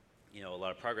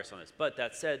lot of progress on this. But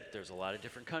that said, there's a lot of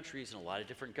different countries and a lot of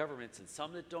different governments, and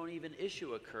some that don't even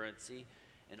issue a currency.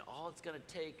 And all it's going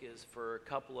to take is for a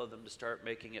couple of them to start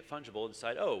making it fungible and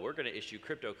decide, oh, we're going to issue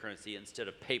cryptocurrency instead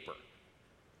of paper.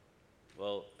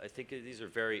 Well, I think these are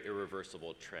very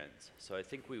irreversible trends. So I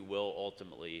think we will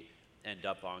ultimately end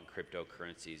up on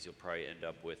cryptocurrencies. You'll probably end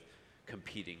up with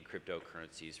competing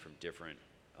cryptocurrencies from different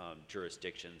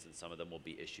jurisdictions, and some of them will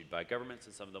be issued by governments,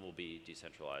 and some of them will be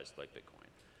decentralized like Bitcoin.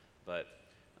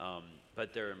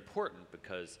 But they're important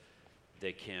because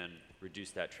they can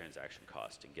reduce that transaction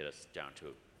cost and get us down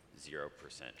to 0%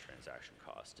 transaction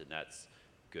cost, and that's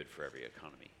good for every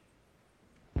economy.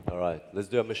 All right, let's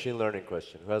do a machine learning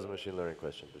question. Who has a machine learning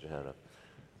question? Put your hand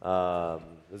up.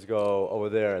 Let's go over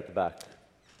there at the back.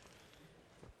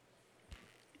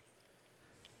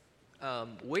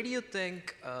 Where do you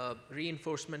think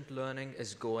reinforcement learning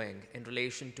is going in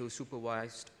relation to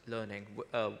supervised learning?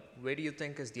 Where do you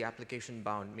think is the application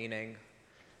bound? Meaning,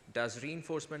 does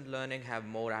reinforcement learning have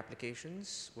more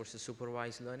applications versus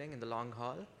supervised learning in the long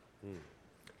haul?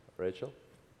 Rachel?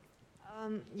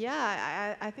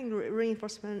 Yeah, I think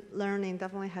reinforcement learning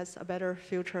definitely has a better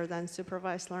future than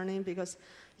supervised learning because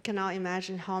you cannot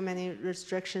imagine how many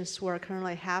restrictions we're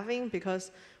currently having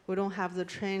because we don't have the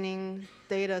training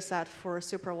data set for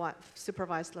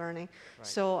supervised learning. Right.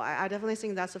 So I definitely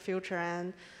think that's the future,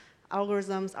 and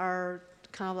algorithms are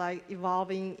kind of like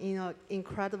evolving in an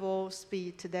incredible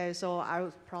speed today. So I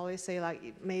would probably say like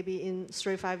maybe in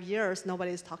 3-5 years,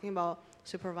 nobody's talking about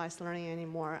supervised learning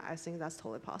anymore. I think that's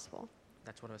totally possible.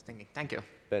 That's what I was thinking. Thank you.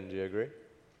 Ben, do you agree?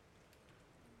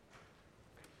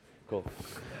 Cool.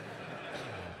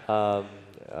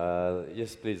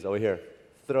 Yes, please, over here.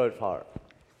 Throw it far.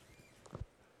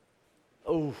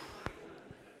 Oh.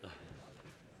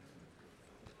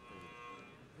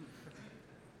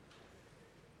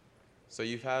 So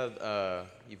you've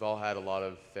all had a lot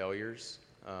of failures.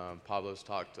 Pablo's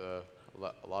talked a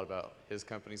lot about his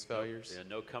company's failures. Yeah,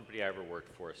 no company I ever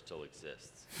worked for still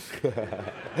exists.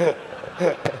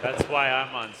 That's why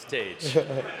I'm on stage.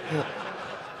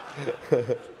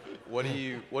 What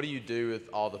do you do with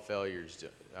all the failures?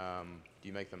 Do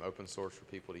you make them open source for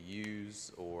people to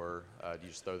use, or do you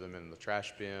just throw them in the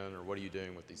trash bin, or what are you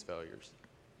doing with these failures?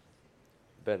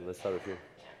 Ben, let's start with you.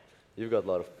 You've got a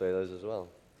lot of failures as well.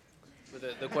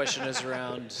 The question is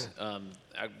around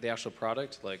the actual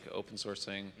product, like open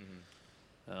sourcing.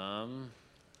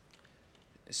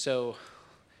 So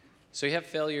you have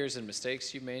failures and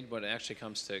mistakes you made when it actually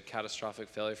comes to catastrophic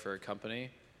failure for a company.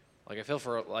 Like I feel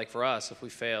for us, if we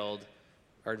failed,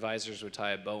 our advisors would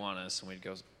tie a bow on us and we'd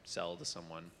go sell to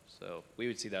someone. So we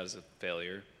would see that as a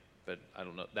failure, but I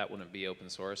don't know, that wouldn't be open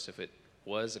source. If it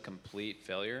was a complete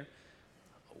failure,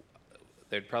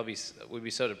 we'd be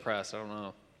so depressed, I don't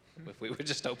know. If we would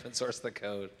just open source the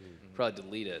code, probably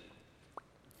delete it.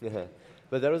 Yeah,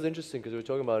 but that was interesting because we were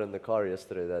talking about in the car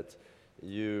yesterday that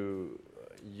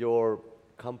your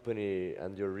company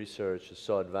and your research is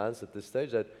so advanced at this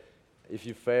stage that if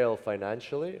you fail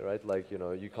financially, right, like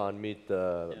you can't meet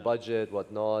the budget,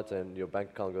 whatnot, and your bank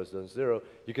account goes down zero,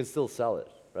 you can still sell it,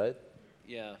 right?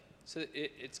 Yeah. So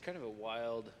it's kind of a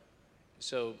wild.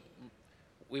 So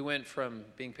we went from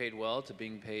being paid well to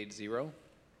being paid zero.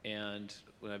 And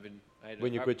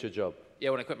when you quit your job?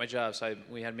 Yeah, when I quit my job. So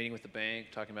we had a meeting with the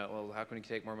bank talking about, well, how can we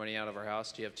take more money out of our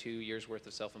house? Do you have 2 years worth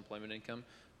of self-employment income?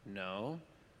 No,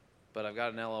 but I've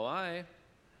got an LOI.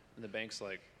 And the bank's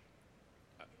like,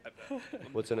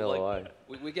 what's an LOI?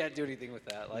 We can't do anything with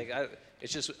that. Like,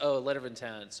 it's just a letter of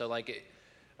intent. So like,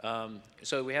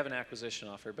 so we have an acquisition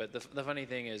offer. But the funny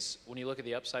thing is, when you look at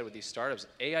the upside with these startups,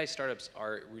 AI startups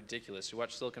are ridiculous. You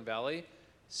watch Silicon Valley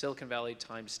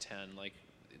times 10. Like,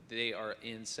 they are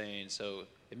insane. So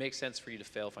it makes sense for you to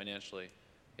fail financially.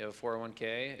 You have a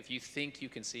 401k. If you think you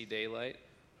can see daylight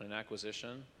on an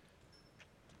acquisition,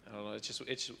 I don't know.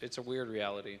 It's a weird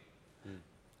reality.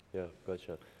 Yeah,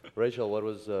 gotcha. Rachel, what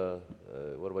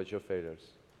about your failures?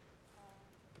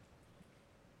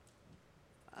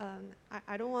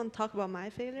 I don't want to talk about my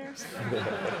failures.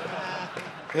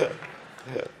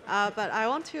 But I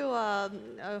want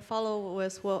to follow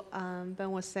with what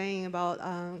Ben was saying about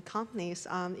companies.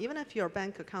 Even if your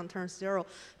bank account turns zero,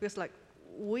 because like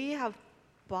we have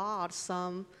bought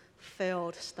some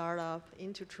failed startup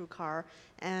into TrueCar,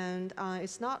 and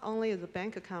it's not only the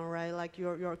bank account, right? Like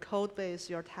your code base,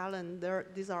 your talent,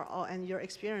 these are all, and your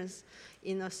experience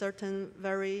in a certain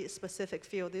very specific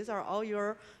field. These are all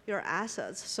your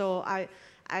assets. So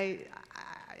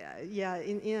yeah,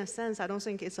 in a sense, I don't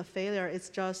think it's a failure. It's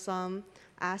just some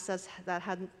assets that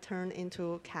hadn't turned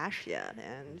into cash yet,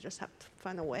 and you just have to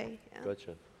find a way. Yeah.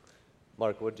 Gotcha.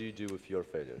 Mark, what do you do with your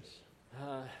failures?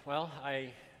 Well,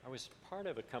 I was part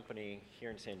of a company here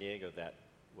in San Diego that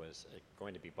was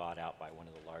going to be bought out by one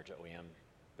of the large OEM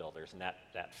builders, and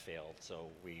that failed. So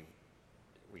we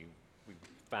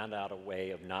found out a way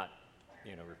of not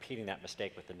repeating that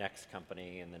mistake with the next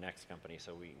company and the next company.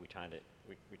 So we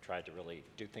tried to really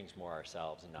do things more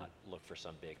ourselves and not look for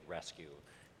some big rescue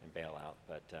and bailout.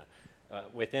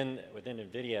 But within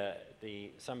NVIDIA,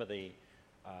 some of the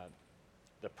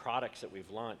products that we've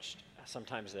launched,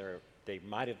 sometimes they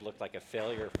might have looked like a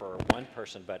failure for one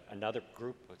person, but another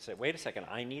group would say, wait a second,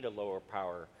 I need a lower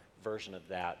power version of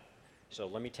that. So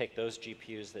let me take those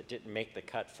GPUs that didn't make the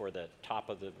cut for the top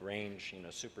of the range,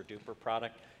 super duper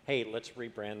product. Hey, let's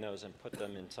rebrand those and put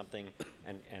them in something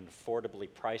and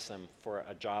affordably price them for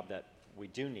a job that we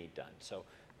do need done. So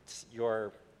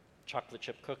your chocolate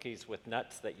chip cookies with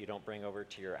nuts that you don't bring over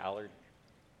to your allergy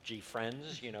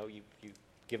friends. You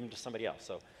give them to somebody else.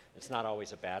 So it's not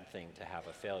always a bad thing to have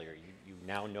a failure. You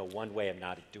now know one way of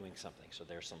not doing something, so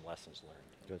there's some lessons learned.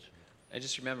 Gotcha. I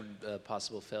just remembered a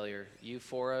possible failure.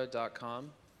 Euphora.com.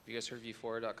 You guys heard of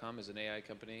Euphora.com? Is an AI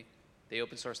company. They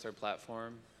open source their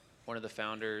platform. One of the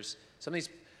founders, some of these,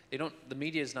 the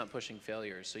media is not pushing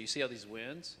failures. So you see how these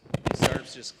wins, these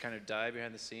startups just kind of die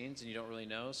behind the scenes and you don't really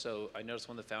know. So I noticed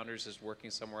one of the founders is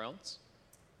working somewhere else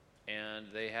and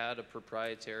they had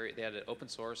they had an open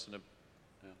source and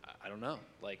I don't know,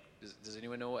 like, does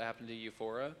anyone know what happened to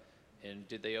Euphora? And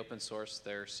did they open source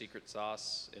their secret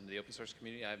sauce in the open source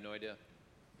community? I have no idea.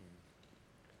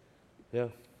 Yeah,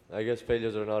 I guess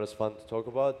failures are not as fun to talk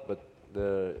about, but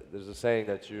there's a saying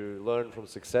that you learn from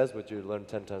success, but you learn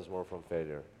 10 times more from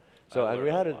failure. So, and we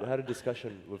had a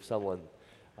discussion with someone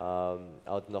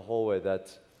out in the hallway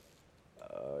that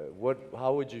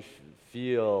how would you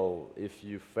feel if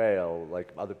you fail,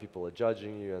 like other people are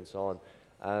judging you and so on.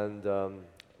 And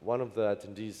one of the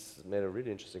attendees made a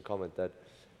really interesting comment that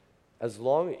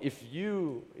if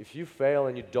you fail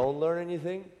and you don't learn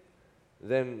anything,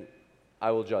 then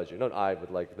I will judge you. Not I,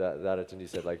 but like that attendee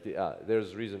said, like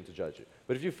there's reason to judge you.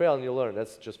 But if you fail and you learn,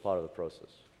 that's just part of the process.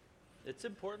 It's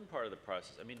an important part of the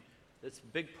process. I mean, it's a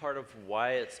big part of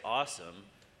why it's awesome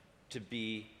to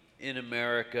be in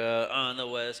America, on the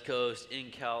West Coast,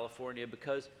 in California,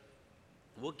 because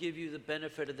we'll give you the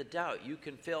benefit of the doubt. You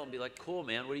can fail and be like, cool,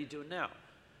 man, what are you doing now?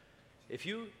 If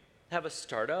you have a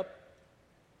startup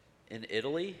in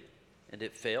Italy and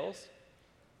it fails,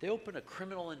 they open a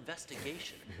criminal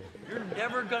investigation. You're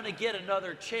never going to get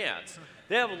another chance.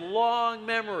 They have long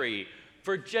memory.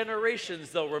 For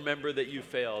generations, they'll remember that you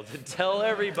failed and tell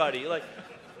everybody. Like,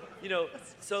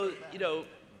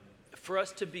 for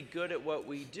us to be good at what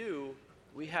we do,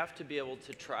 we have to be able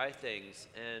to try things.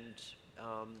 And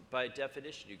by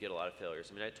definition, you get a lot of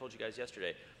failures. I mean, I told you guys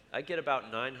yesterday, I get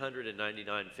about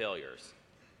 999 failures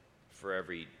for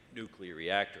every nuclear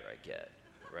reactor I get,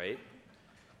 right?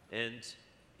 And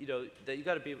that you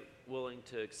got to be willing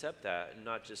to accept that, and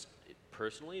not just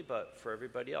personally, but for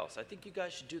everybody else. I think you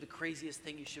guys should do the craziest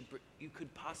thing you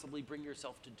could possibly bring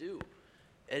yourself to do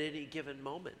at any given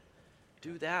moment.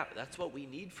 Do that. That's what we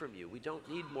need from you. We don't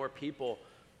need more people,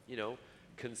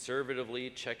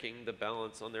 conservatively checking the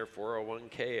balance on their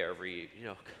 401k every,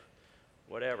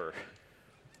 whatever.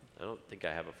 I don't think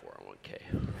I have a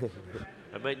 401k.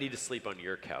 I might need to sleep on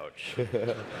your couch.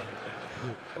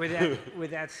 With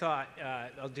that thought,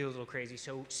 I'll do a little crazy.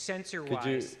 So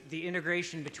sensor-wise, the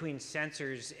integration between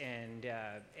sensors and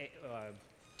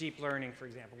deep learning, for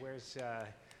example, where's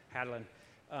Hadelin?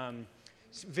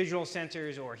 Visual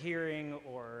sensors or hearing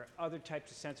or other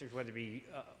types of sensors, whether it be,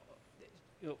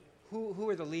 who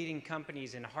are the leading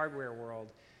companies in the hardware world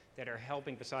that are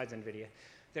helping, besides NVIDIA,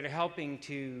 that are helping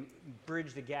to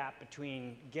bridge the gap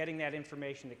between getting that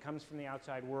information that comes from the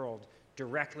outside world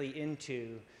directly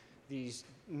into these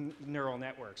neural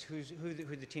networks? Who are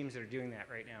the teams that are doing that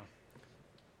right now?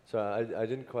 So I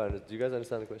didn't quite understand. Do you guys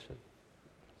understand the question?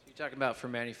 So you're talking about for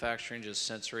manufacturing, just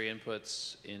sensory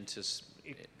inputs into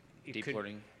deep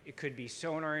learning? It could be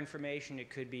sonar information. It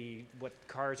could be what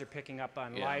cars are picking up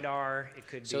on LiDAR. It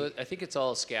could be. So I think it's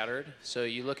all scattered. So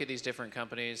you look at these different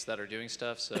companies that are doing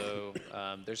stuff. So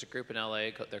there's a group in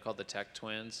LA. They're called the Tech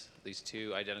Twins. These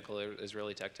two identical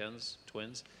Israeli tech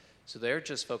twins. So they're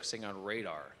just focusing on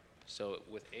radar. So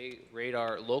with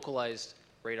localized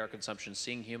radar consumption,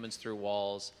 seeing humans through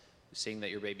walls, seeing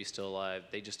that your baby's still alive,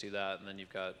 they just do that. And then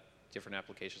you've got different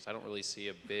applications. I don't really see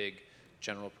a big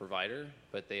general provider,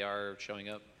 but they are showing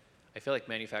up. I feel like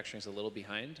manufacturing is a little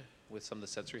behind with some of the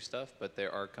sensory stuff, but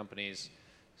there are companies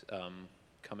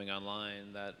coming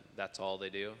online that's all they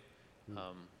do.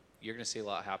 You're going to see a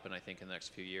lot happen, I think, in the next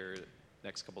few years,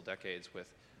 next couple decades with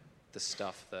the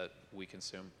stuff that we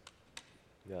consume.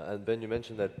 Yeah, and Ben, you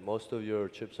mentioned that most of your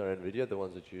chips are NVIDIA, the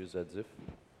ones that you use at Ziff?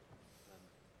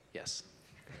 Yes.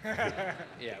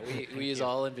 Yeah, we use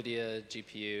all NVIDIA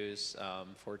GPUs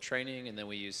for training, and then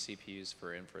we use CPUs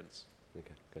for inference.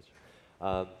 Okay,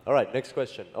 gotcha. All right, next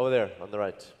question. Over there on the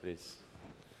right, please.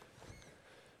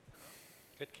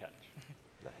 Good catch.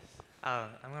 Nice.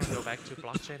 I'm going to go back to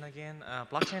blockchain again.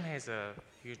 Blockchain has a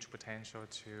huge potential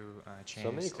to change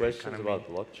so many the questions economy. about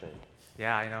blockchain.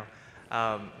 Yeah, I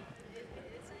know.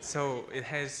 So it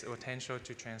has potential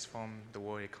to transform the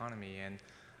world economy, and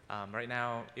right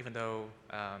now, even though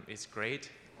it's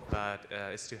great, but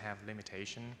it still have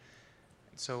limitation.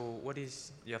 So what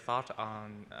is your thought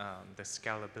on the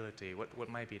scalability? What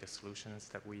might be the solutions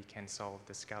that we can solve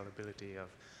the scalability of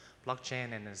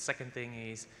blockchain? And the second thing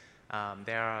is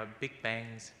there are big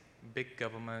banks big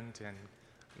government and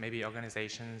maybe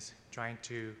organizations trying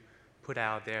to put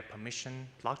out their permission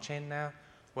blockchain now.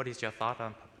 What is your thought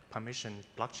on permission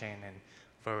blockchain and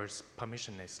versus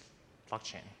permissionless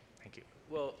blockchain? Thank you.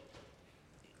 Well,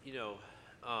 you know,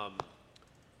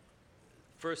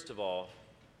 first of all,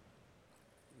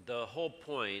 the whole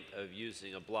point of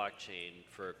using a blockchain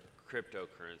for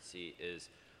cryptocurrency is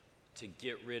to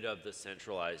get rid of the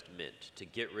centralized mint, to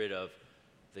get rid of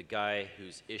the guy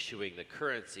who's issuing the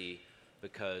currency,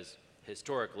 because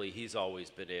historically he's always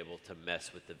been able to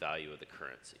mess with the value of the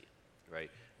currency, right?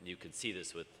 And you can see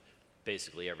this with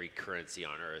basically every currency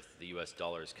on earth. The US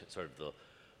dollar is sort of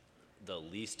the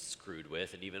least screwed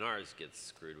with, and even ours gets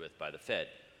screwed with by the Fed.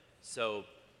 So,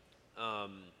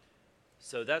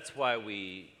 so that's why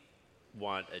we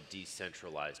want a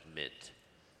decentralized mint.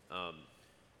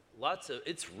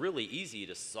 It's really easy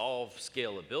to solve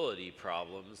scalability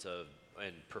problems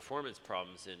and performance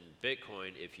problems in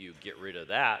Bitcoin if you get rid of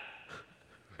that,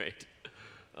 right?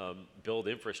 Build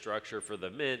infrastructure for the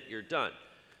mint, you're done.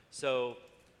 So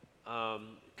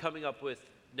coming up with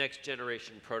next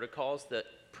generation protocols that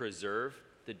preserve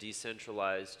the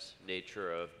decentralized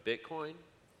nature of Bitcoin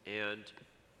and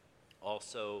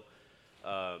also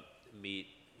meet,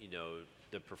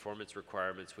 the performance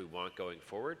requirements we want going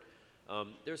forward.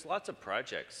 There's lots of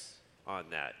projects on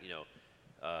that.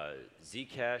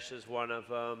 Zcash is one of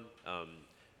them.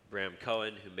 Bram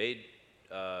Cohen, who made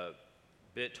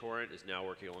BitTorrent, is now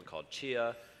working on one called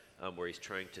Chia, where he's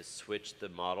trying to switch the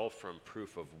model from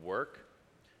proof of work,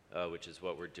 which is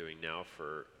what we're doing now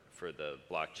for the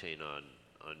blockchain on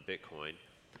Bitcoin,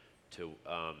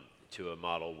 to a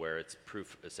model where it's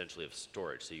proof essentially of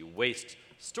storage. So you waste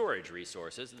storage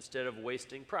resources instead of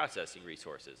wasting processing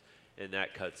resources. And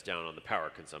that cuts down on the power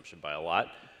consumption by a lot.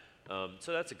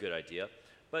 So that's a good idea.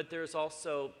 But there's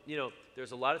also,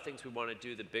 there's a lot of things we want to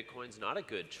do that Bitcoin's not a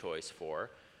good choice for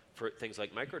things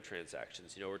like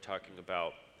microtransactions. We're talking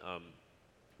about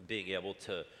being able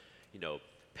to,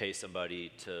 pay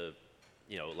somebody to,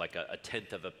 like a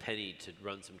tenth of a penny to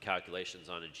run some calculations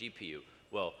on a GPU.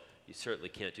 Well, you certainly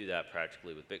can't do that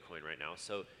practically with Bitcoin right now.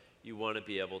 So you want to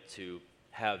be able to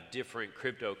have different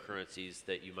cryptocurrencies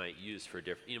that you might use for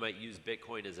different. You might use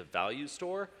Bitcoin as a value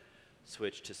store,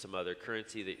 switch to some other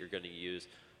currency that you're going to use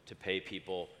to pay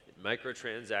people in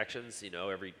microtransactions,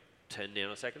 every 10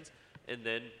 nanoseconds. And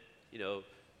then,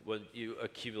 when you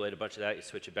accumulate a bunch of that, you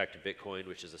switch it back to Bitcoin,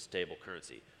 which is a stable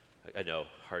currency. I know,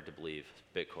 hard to believe,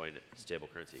 Bitcoin, stable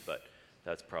currency, but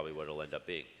that's probably what it'll end up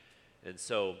being. And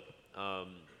so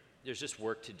there's just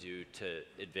work to do to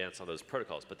advance on those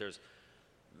protocols, but there's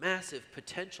massive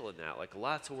potential in that, like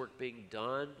lots of work being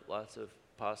done, lots of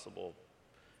possible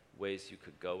ways you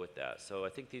could go with that. So I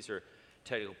think these are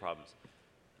technical problems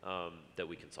that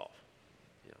we can solve.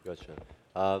 Yeah.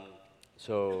 Gotcha.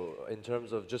 So in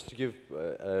terms of, just to give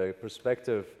a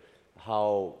perspective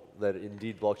how that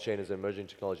indeed blockchain is an emerging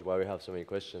technology, why we have so many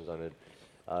questions on it,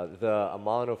 the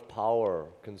amount of power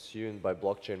consumed by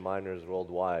blockchain miners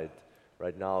worldwide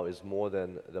right now is more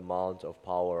than the amount of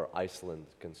power Iceland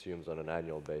consumes on an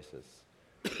annual basis.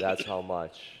 That's how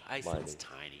much Iceland's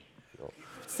mining. tiny.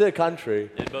 It's still a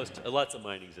country. And lots of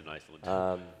mining's in Iceland.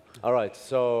 All right,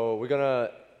 so we're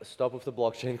gonna stop with the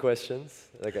blockchain questions,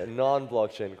 like a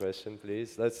non-blockchain question,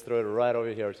 please. Let's throw it right over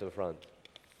here to the front.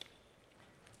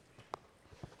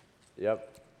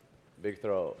 Yep, big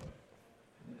throw.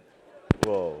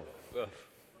 Whoa. Ugh.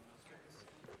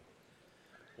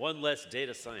 One less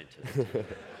data scientist.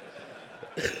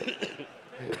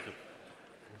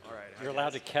 All right. You're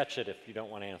allowed to catch it if you don't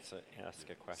want to ask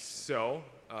a question. So,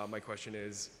 my question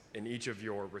is, in each of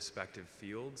your respective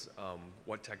fields,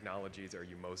 what technologies are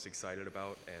you most excited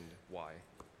about and why?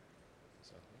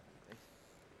 So,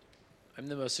 I'm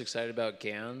the most excited about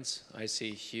GANs. I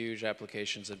see huge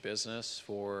applications in business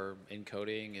for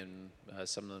encoding and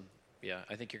some of them,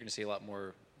 I think you're going to see a lot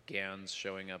more GANs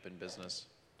showing up in business.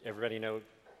 Everybody know?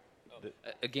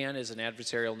 A GAN is an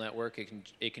adversarial network.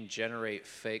 It can generate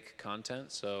fake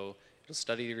content, so it'll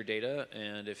study your data,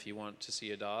 and if you want to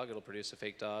see a dog, it'll produce a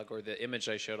fake dog. Or the image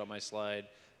I showed on my slide,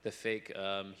 the fake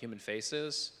human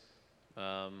faces,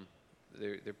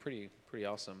 they're pretty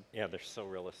awesome. Yeah, they're so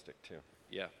realistic too.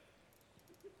 Yeah.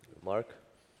 Mark?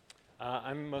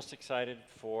 I'm most excited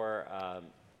for,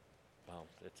 well,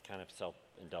 it's kind of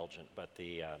self-indulgent, but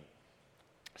the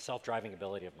self-driving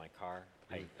ability of my car.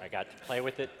 I got to play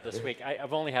with it this week.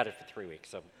 I've only had it for 3 weeks,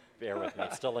 so bear with me.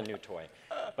 It's still a new toy.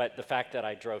 But the fact that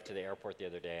I drove to the airport the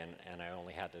other day and I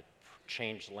only had to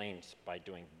change lanes by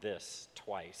doing this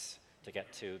twice to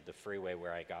get to the freeway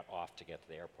where I got off to get to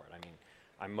the airport. I mean,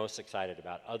 I'm most excited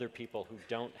about. Other people who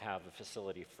don't have a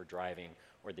facility for driving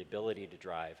or the ability to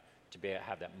drive to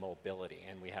have that mobility.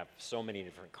 And we have so many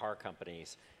different car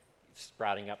companies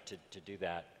sprouting up to do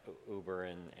that, Uber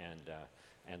and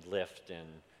Lyft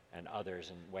and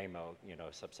others, and Waymo, you know,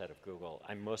 a subset of Google.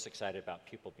 I'm most excited about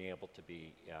people being able to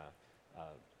be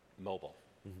mobile.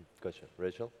 Mm-hmm. Gotcha.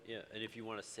 Rachel? Yeah, and if you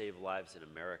want to save lives in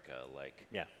America, like...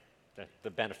 Yeah,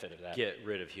 the benefit of that. Get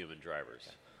rid of human drivers.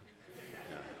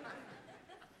 Yeah.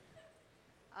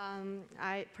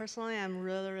 I personally am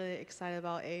really excited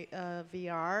about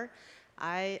VR.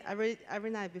 Every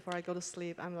night before I go to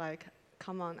sleep, I'm like,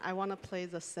 come on, I want to play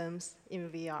The Sims in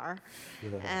VR.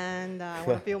 And I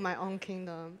want to build my own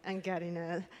kingdom and get in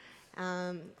it.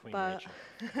 But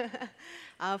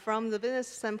from the business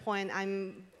standpoint,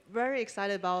 I'm very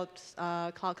excited about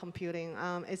cloud computing.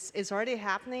 It's already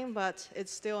happening, but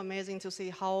it's still amazing to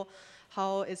see how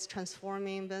it's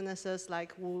transforming businesses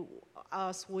like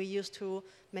us. We used to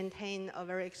maintain a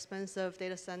very expensive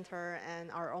data center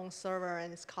and our own server,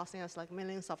 and it's costing us like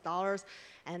millions of dollars,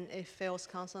 and it fails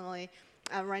constantly.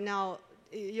 Right now,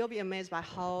 you'll be amazed by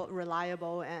how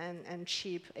reliable and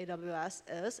cheap AWS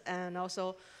is, and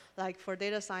also, like for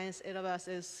data science, AWS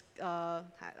is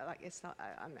it's not.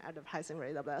 I'm advertising for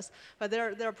AWS, but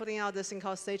they're putting out this thing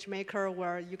called SageMaker,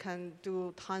 where you can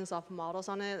do tons of models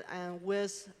on it, and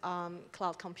with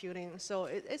cloud computing. So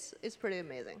it's pretty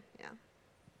amazing. Yeah.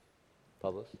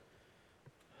 Pablos?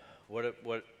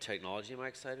 What technology am I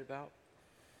excited about?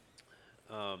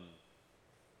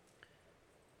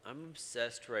 I'm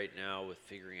obsessed right now with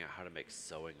figuring out how to make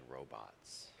sewing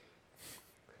robots.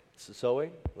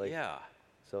 Sewing? Like yeah.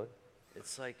 Sewing?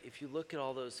 It's like, if you look at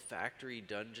all those factory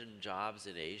dungeon jobs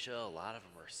in Asia, a lot of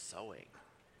them are sewing.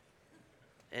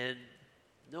 And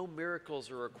no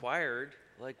miracles are required.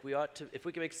 Like, we ought to, if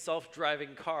we can make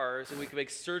self-driving cars and we can make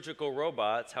surgical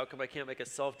robots, how come I can't make a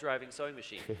self-driving sewing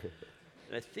machine?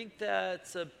 And I think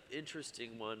that's an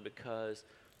interesting one, because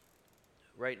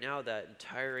right now that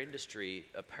entire industry,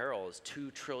 apparel, is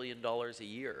 $2 trillion a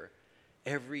year.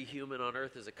 Every human on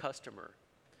earth is a customer.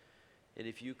 And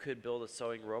if you could build a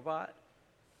sewing robot,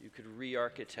 you could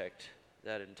re-architect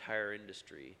that entire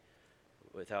industry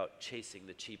without chasing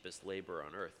the cheapest labor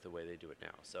on earth the way they do it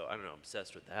now. So I don't know, I'm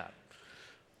obsessed with that.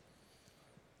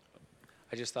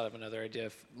 I just thought of another idea,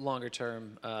 longer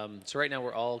term. So right now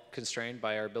we're all constrained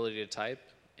by our ability to type,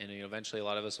 and eventually a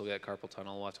lot of us will get carpal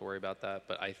tunnel. We'll have to worry about that.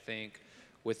 But I think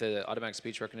with the automatic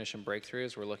speech recognition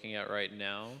breakthroughs we're looking at right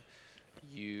now,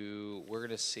 we're going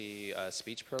to see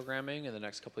speech programming in the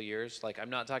next couple of years. Like, I'm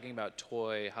not talking about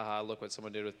toy, haha, look what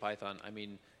someone did with Python. I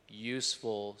mean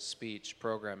useful speech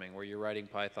programming, where you're writing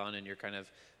Python and you're kind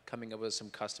of coming up with some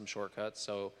custom shortcuts.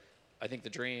 So I think the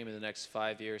dream in the next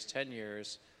 5 years, 10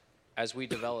 years, as we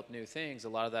develop new things, a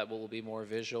lot of that will be more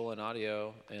visual and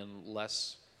audio and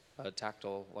less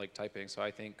tactile, like typing. So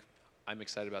I think I'm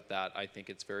excited about that. I think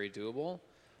it's very doable.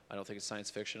 I don't think it's science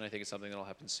fiction. I think it's something that will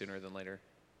happen sooner than later.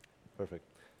 Perfect.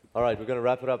 All right, we're going to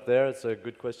wrap it up there. It's a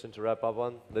good question to wrap up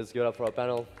on. Let's give it up for our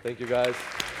panel. Thank you, guys.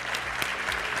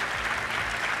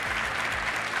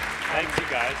 Thanks, you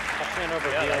guys. I'll turn over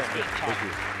Yeah, here. that's good. Thank you.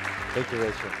 Thank you,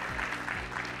 Rachel.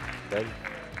 Ben,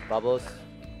 Pablos,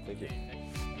 thank you.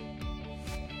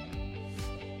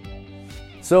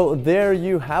 So there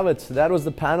you have it. That was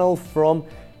the panel from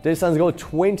Data Science Go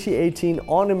 2018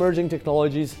 on emerging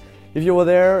technologies. If you were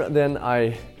there, then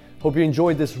I hope you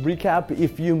enjoyed this recap.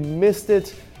 If you missed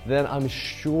it, then I'm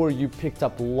sure you picked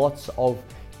up lots of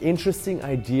interesting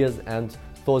ideas and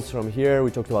thoughts from here.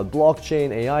 We talked about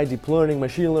blockchain, AI, deep learning,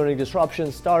 machine learning,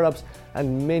 disruption, startups,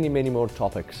 and many, many more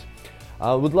topics.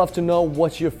 I would love to know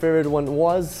what your favorite one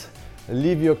was.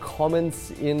 Leave your comments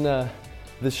in the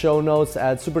show notes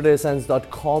at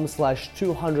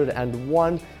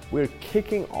superdatascience.com/201. We're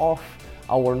kicking off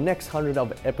our next 100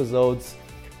 of episodes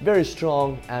very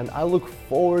strong, and I look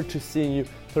forward to seeing you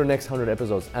for the next 100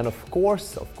 episodes. And of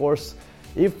course,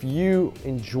 if you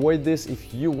enjoyed this,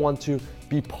 if you want to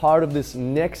be part of this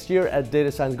next year at Data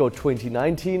Science Go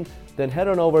 2019, then head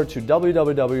on over to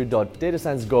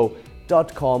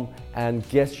www.datasciencego.com and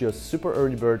get your super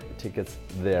early bird tickets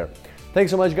there. Thanks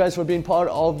so much, guys, for being part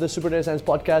of the Super Data Science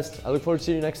podcast. I look forward to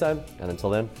seeing you next time, and until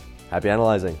then, happy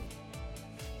analyzing.